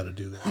 it's got to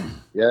do that.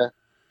 Yeah.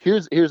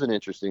 Here's an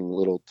interesting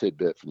little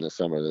tidbit from this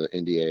summer, the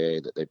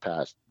NDAA that they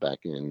passed back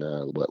in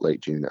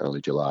late June,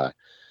 early July.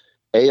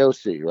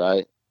 AOC,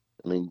 right?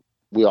 I mean,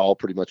 we all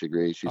pretty much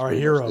agree she's our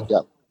hero, the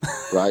devil,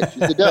 right?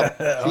 She's the devil.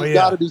 She's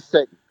got to be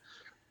Satan.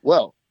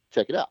 Well,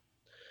 check it out.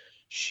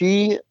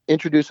 She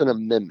introduced an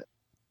amendment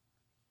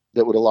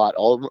that would allot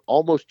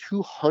almost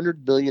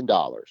 $200 billion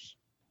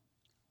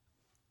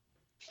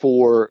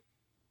for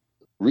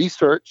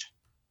research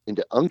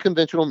into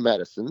unconventional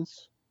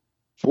medicines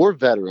for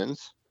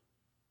veterans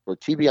for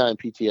TBI and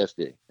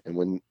PTSD. And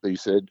when they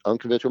said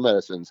unconventional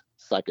medicines,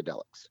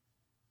 psychedelics.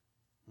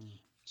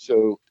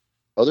 So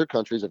other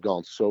countries have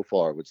gone so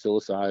far with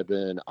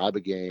psilocybin,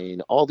 ibogaine,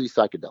 all these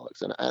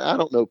psychedelics. And I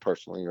don't know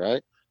personally,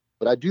 right?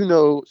 But I do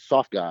know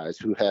soft guys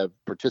who have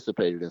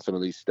participated in some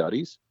of these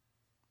studies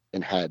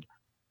and had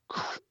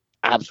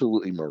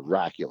absolutely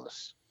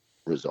miraculous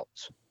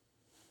results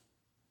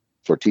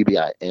for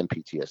TBI and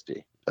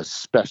PTSD,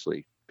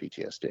 especially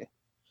PTSD.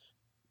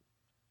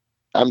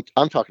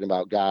 I'm talking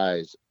about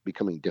guys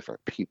becoming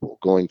different people,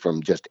 going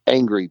from just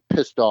angry,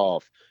 pissed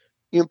off,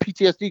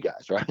 PTSD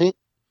guys, right?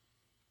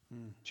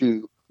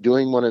 To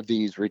doing one of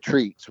these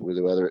retreats,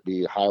 whether it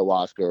be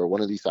ayahuasca or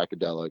one of these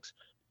psychedelics,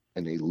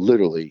 and they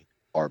literally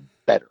are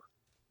better,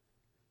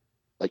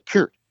 like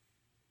cured.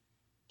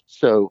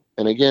 So,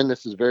 and again,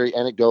 this is very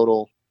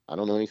anecdotal. I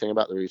don't know anything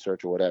about the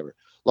research or whatever.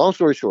 Long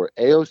story short,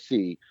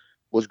 AOC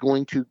was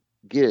going to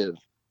give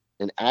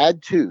and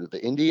add to the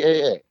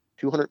NDAA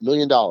 $200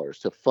 million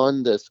to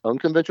fund this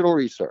unconventional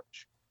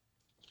research.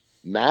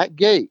 Matt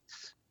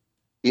Gaetz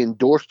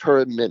endorsed her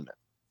amendment,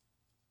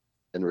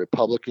 and the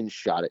Republicans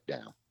shot it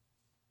down.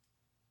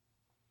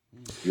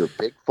 Your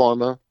big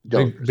pharma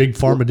donors. Big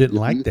pharma didn't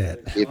like that.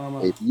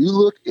 If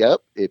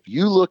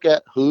you look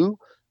at who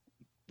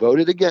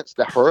voted against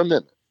her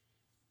amendment,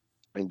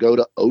 and go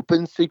to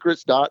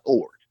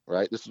opensecrets.org,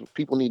 right?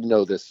 People need to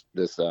know this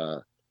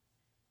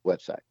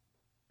website,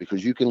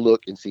 because you can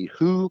look and see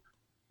who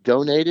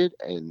donated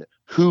and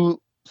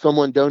who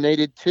someone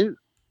donated to,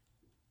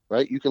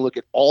 right? You can look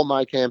at all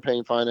my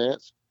campaign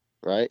finance,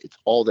 right? It's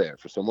all there.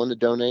 For someone to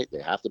donate,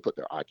 they have to put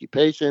their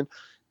occupation,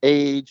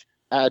 age,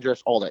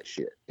 address, all that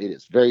shit. It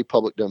is very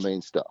public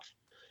domain stuff.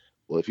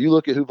 Well, if you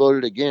look at who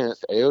voted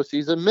against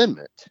AOC's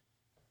amendment,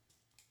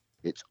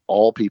 It's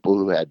all people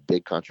who had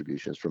big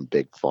contributions from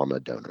big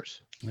pharma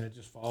donors. Yeah,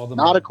 just follow the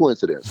Not money. a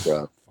coincidence,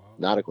 bro.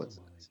 Not a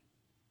coincidence.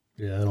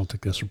 Yeah, I don't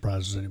think that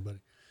surprises anybody.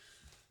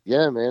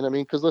 Yeah, man. I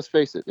mean, because let's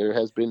face it, there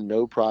has been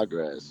no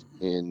progress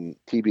in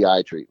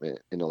TBI treatment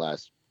in the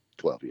last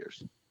 12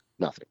 years.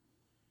 Nothing.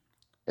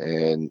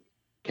 And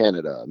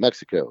Canada,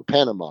 Mexico,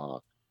 Panama,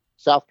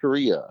 South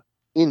Korea,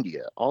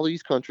 India, all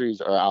these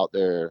countries are out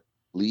there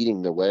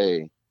leading the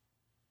way,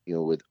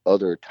 with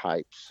other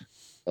types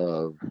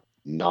of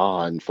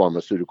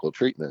non-pharmaceutical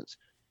treatments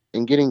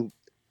and getting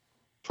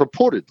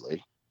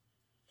purportedly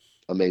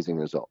amazing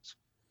results.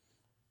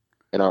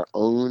 And our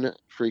own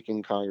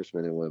freaking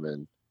congressmen and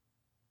women,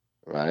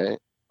 right,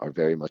 are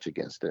very much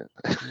against it.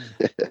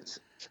 It's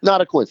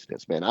not a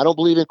coincidence, man. I don't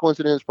believe in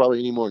coincidence probably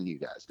any more than you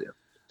guys do.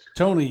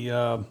 Tony,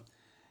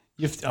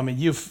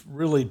 you've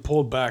really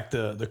pulled back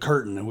the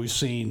curtain,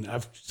 and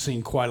I've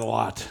seen quite a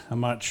lot.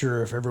 I'm not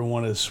sure if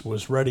everyone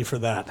was ready for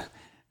that,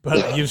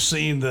 but you've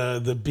seen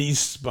the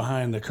beasts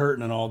behind the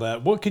curtain and all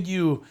that.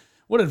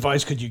 What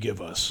advice could you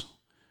give us?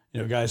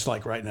 Guys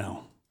like right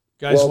now,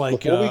 our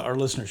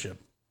listenership.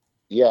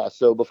 Yeah.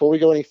 So before we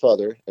go any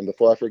further, and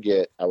before I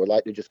forget, I would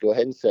like to just go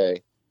ahead and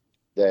say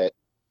that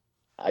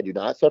I do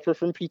not suffer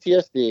from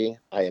PTSD.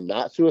 I am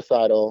not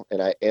suicidal,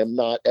 and I am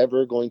not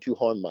ever going to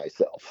harm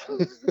myself.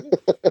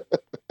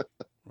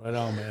 Right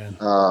on, man.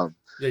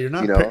 Yeah, you're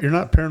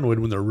not paranoid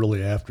when they're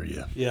really after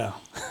you. Yeah.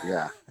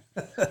 Yeah.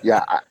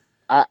 Yeah.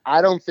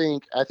 I don't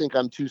think. I think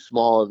I'm too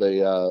small of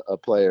a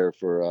player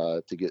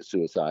for to get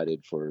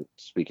suicided for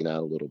speaking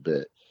out a little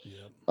bit.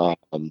 Yep.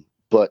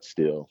 But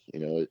still,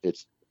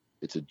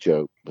 it's a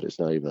joke, but it's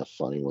not even a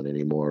funny one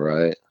anymore,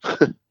 right?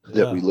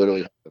 That we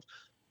literally have,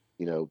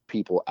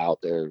 people out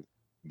there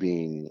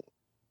being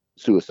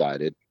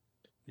suicided.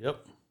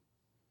 Yep.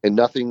 And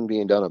nothing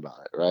being done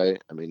about it,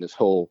 right? I mean, this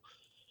whole,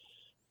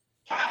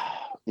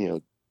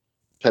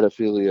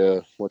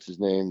 pedophilia, what's his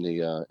name?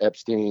 The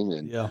Epstein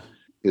and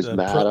his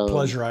madam.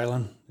 Pleasure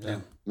Island. Yeah.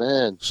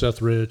 Man.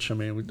 Seth Rich. I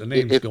mean, the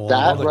names if go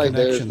that on. right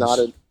there is not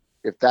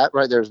if that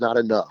right there is not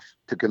enough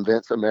to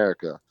convince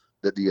America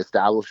that the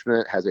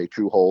establishment has a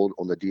true hold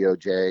on the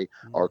DOJ,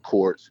 our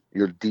courts,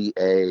 your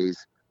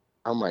DAs.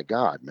 Oh my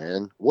God,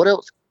 man. What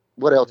else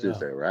is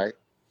there, right?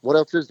 What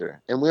else is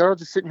there? And we are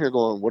just sitting here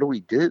going, what do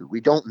we do?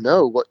 We don't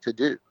know what to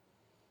do.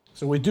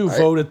 So we do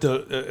vote at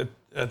the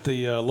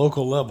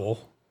local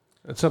level.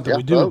 That's something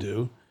we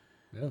do.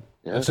 Yeah.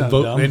 That's and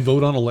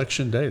vote on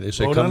election day. They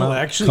say come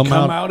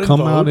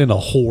out in a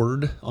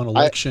horde on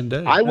election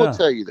day. I will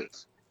tell you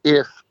this.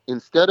 If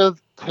instead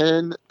of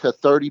 10 to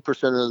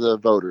 30% of the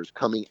voters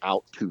coming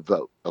out to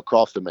vote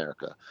across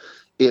America,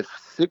 if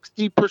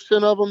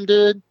 60% of them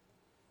did,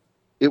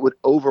 it would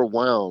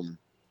overwhelm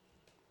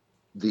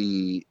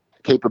the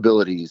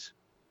capabilities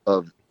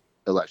of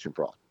election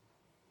fraud,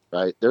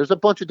 right? There's a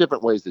bunch of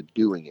different ways of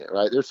doing it,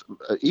 right? There's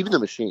even the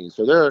machines.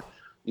 So there,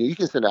 you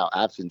can send out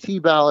absentee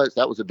ballots.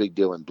 That was a big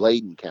deal in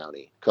Bladen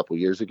County a couple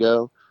years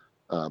ago.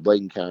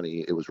 Bladen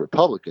County, it was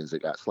Republicans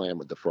that got slammed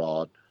with the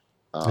fraud.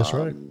 That's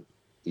right.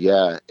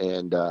 Yeah,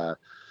 and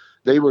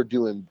they were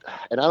doing,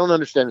 and I don't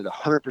understand it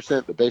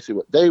 100%, but basically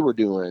what they were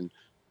doing,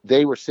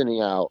 they were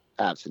sending out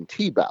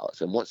absentee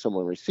ballots. And once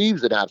someone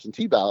receives an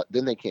absentee ballot,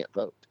 then they can't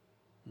vote.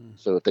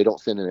 So if they don't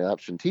send in an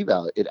absentee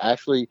ballot, it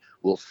actually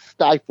will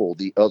stifle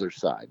the other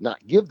side,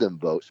 not give them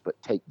votes,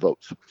 but take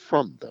votes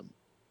from them.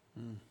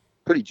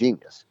 Pretty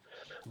genius.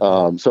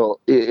 So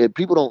if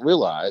people don't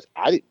realize,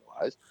 I didn't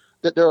realize,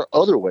 that there are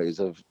other ways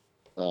of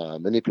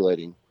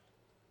manipulating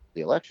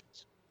the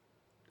elections,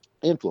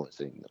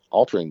 influencing them,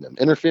 altering them,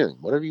 interfering,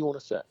 whatever you want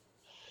to say.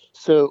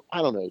 So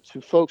I don't know,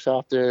 to folks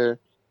out there,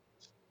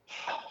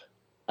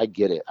 I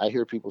get it. I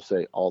hear people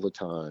say all the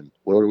time,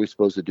 what are we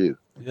supposed to do?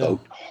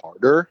 Vote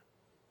harder?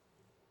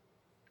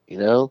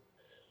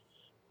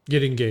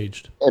 Get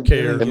engaged,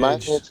 care. And my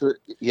answer,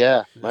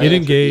 get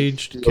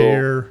engaged,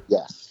 care,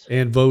 yes,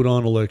 and vote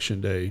on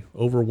election day.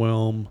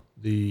 Overwhelm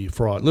the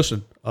fraud.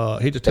 Listen, I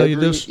hate to tell you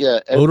this,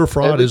 voter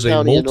fraud is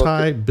a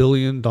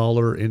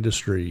multi-billion-dollar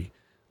industry.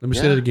 Let me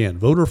say that again.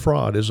 Voter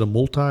fraud is a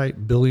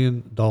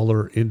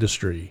multi-billion-dollar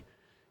industry.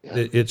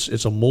 Yeah. It's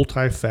a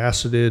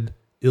multifaceted,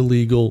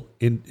 illegal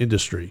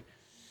industry.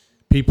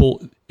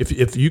 People,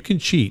 if you can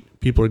cheat,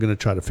 people are going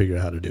to try to figure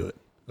out how to do it.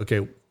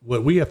 Okay,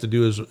 what we have to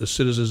do as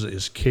citizens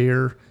is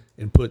care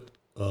and put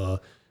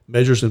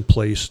measures in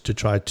place to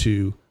try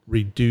to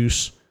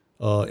reduce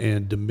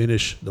and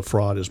diminish the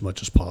fraud as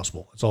much as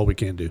possible. That's all we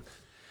can do.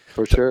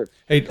 For sure.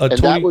 Hey, and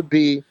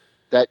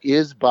that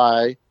is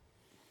by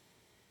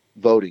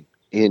voting.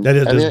 That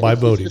is by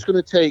voting. It's just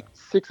going to take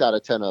 6 out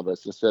of 10 of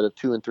us instead of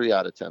 2 and 3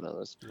 out of 10 of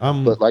us.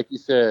 But like you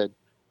said,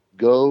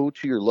 go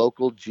to your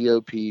local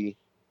GOP.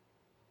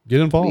 Get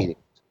involved.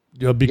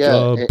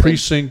 Become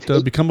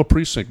a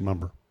precinct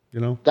member.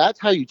 That's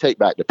how you take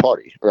back the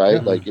party, right? Yeah.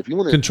 Like if you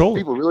want to control,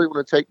 people really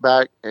want to take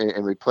back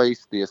and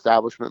replace the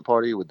establishment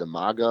party with the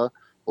MAGA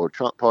or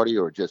Trump party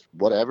or just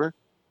whatever.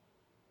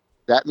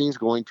 That means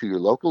going to your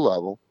local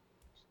level,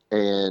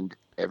 and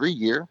every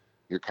year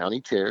your county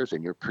chairs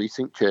and your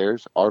precinct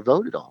chairs are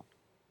voted on,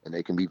 and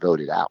they can be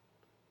voted out.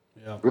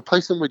 Yeah.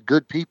 Replace them with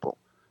good people.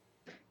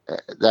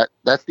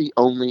 That's the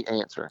only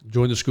answer.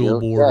 Join the school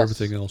board, yes,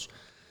 everything else.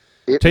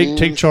 It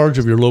Take charge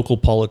of your local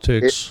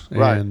politics,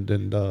 right. and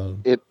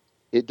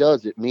It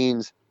does. It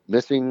means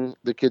missing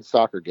the kids'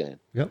 soccer game.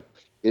 Yep.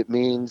 It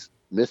means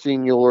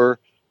missing your,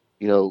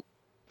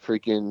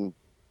 freaking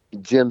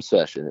gym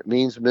session. It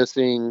means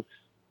missing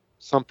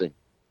something.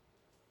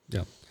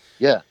 Yeah.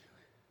 Yeah.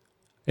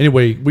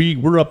 Anyway,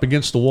 we're up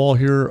against the wall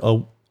here.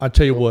 I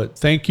tell you what,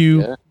 thank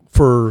you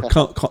for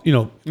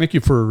thank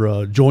you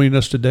for joining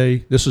us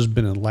today. This has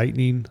been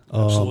enlightening.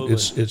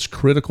 Absolutely. It's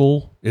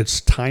critical.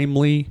 It's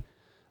timely,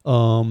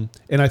 and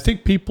I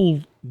think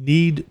people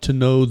need to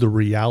know the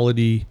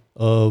reality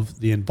of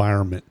the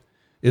environment.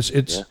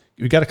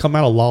 We got to come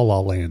out of la la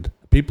land.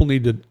 People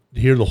need to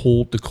hear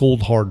the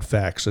cold hard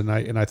facts, and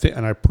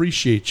I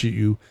appreciate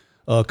you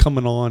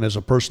coming on as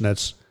a person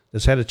that's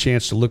had a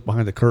chance to look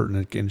behind the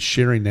curtain and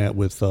sharing that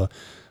with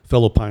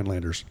fellow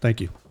Pinelanders.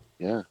 Thank you.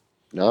 Yeah.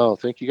 No,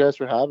 thank you guys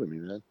for having me,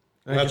 man.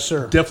 Thank you,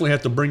 sir. Definitely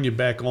have to bring you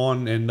back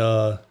on. And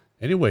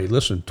anyway,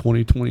 listen,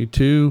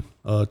 2022,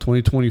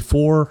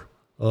 2024,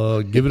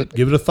 give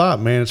it a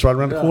thought, man. It's right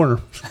around the corner.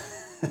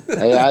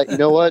 Hey, you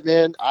know what,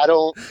 man? I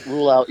don't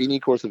rule out any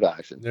course of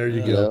action. There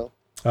you go.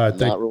 All right,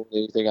 not ruling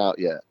anything out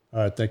yet.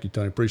 All right, thank you,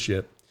 Tony. Appreciate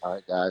it. All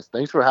right, guys.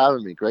 Thanks for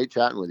having me. Great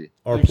chatting with you.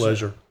 Our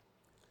pleasure.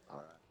 All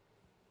right.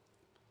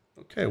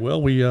 Okay,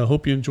 well, we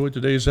hope you enjoyed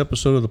today's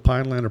episode of the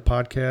Pinelander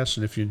Podcast,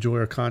 and if you enjoy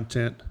our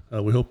content,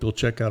 we hope you'll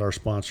check out our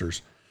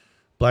sponsors.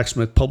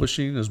 Blacksmith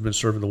Publishing has been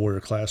serving the Warrior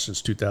class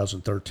since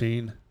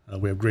 2013.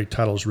 We have great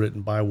titles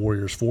written by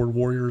Warriors for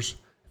Warriors.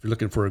 If you're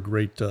looking for a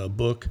great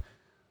book,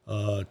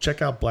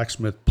 check out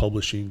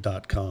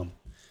blacksmithpublishing.com.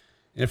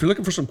 And if you're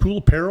looking for some cool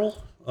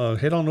apparel,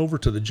 head on over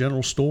to the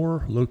general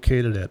store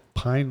located at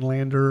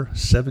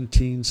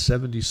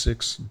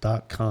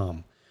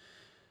pinelander1776.com.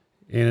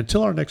 And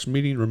until our next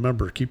meeting,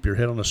 remember, keep your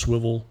head on a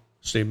swivel,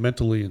 stay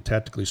mentally and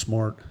tactically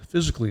smart,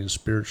 physically and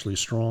spiritually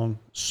strong,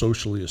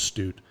 socially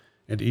astute.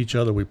 And to each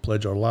other we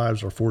pledge our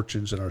lives, our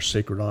fortunes, and our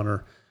sacred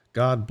honor.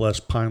 God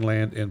bless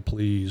Pineland, and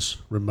please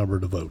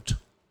remember to vote.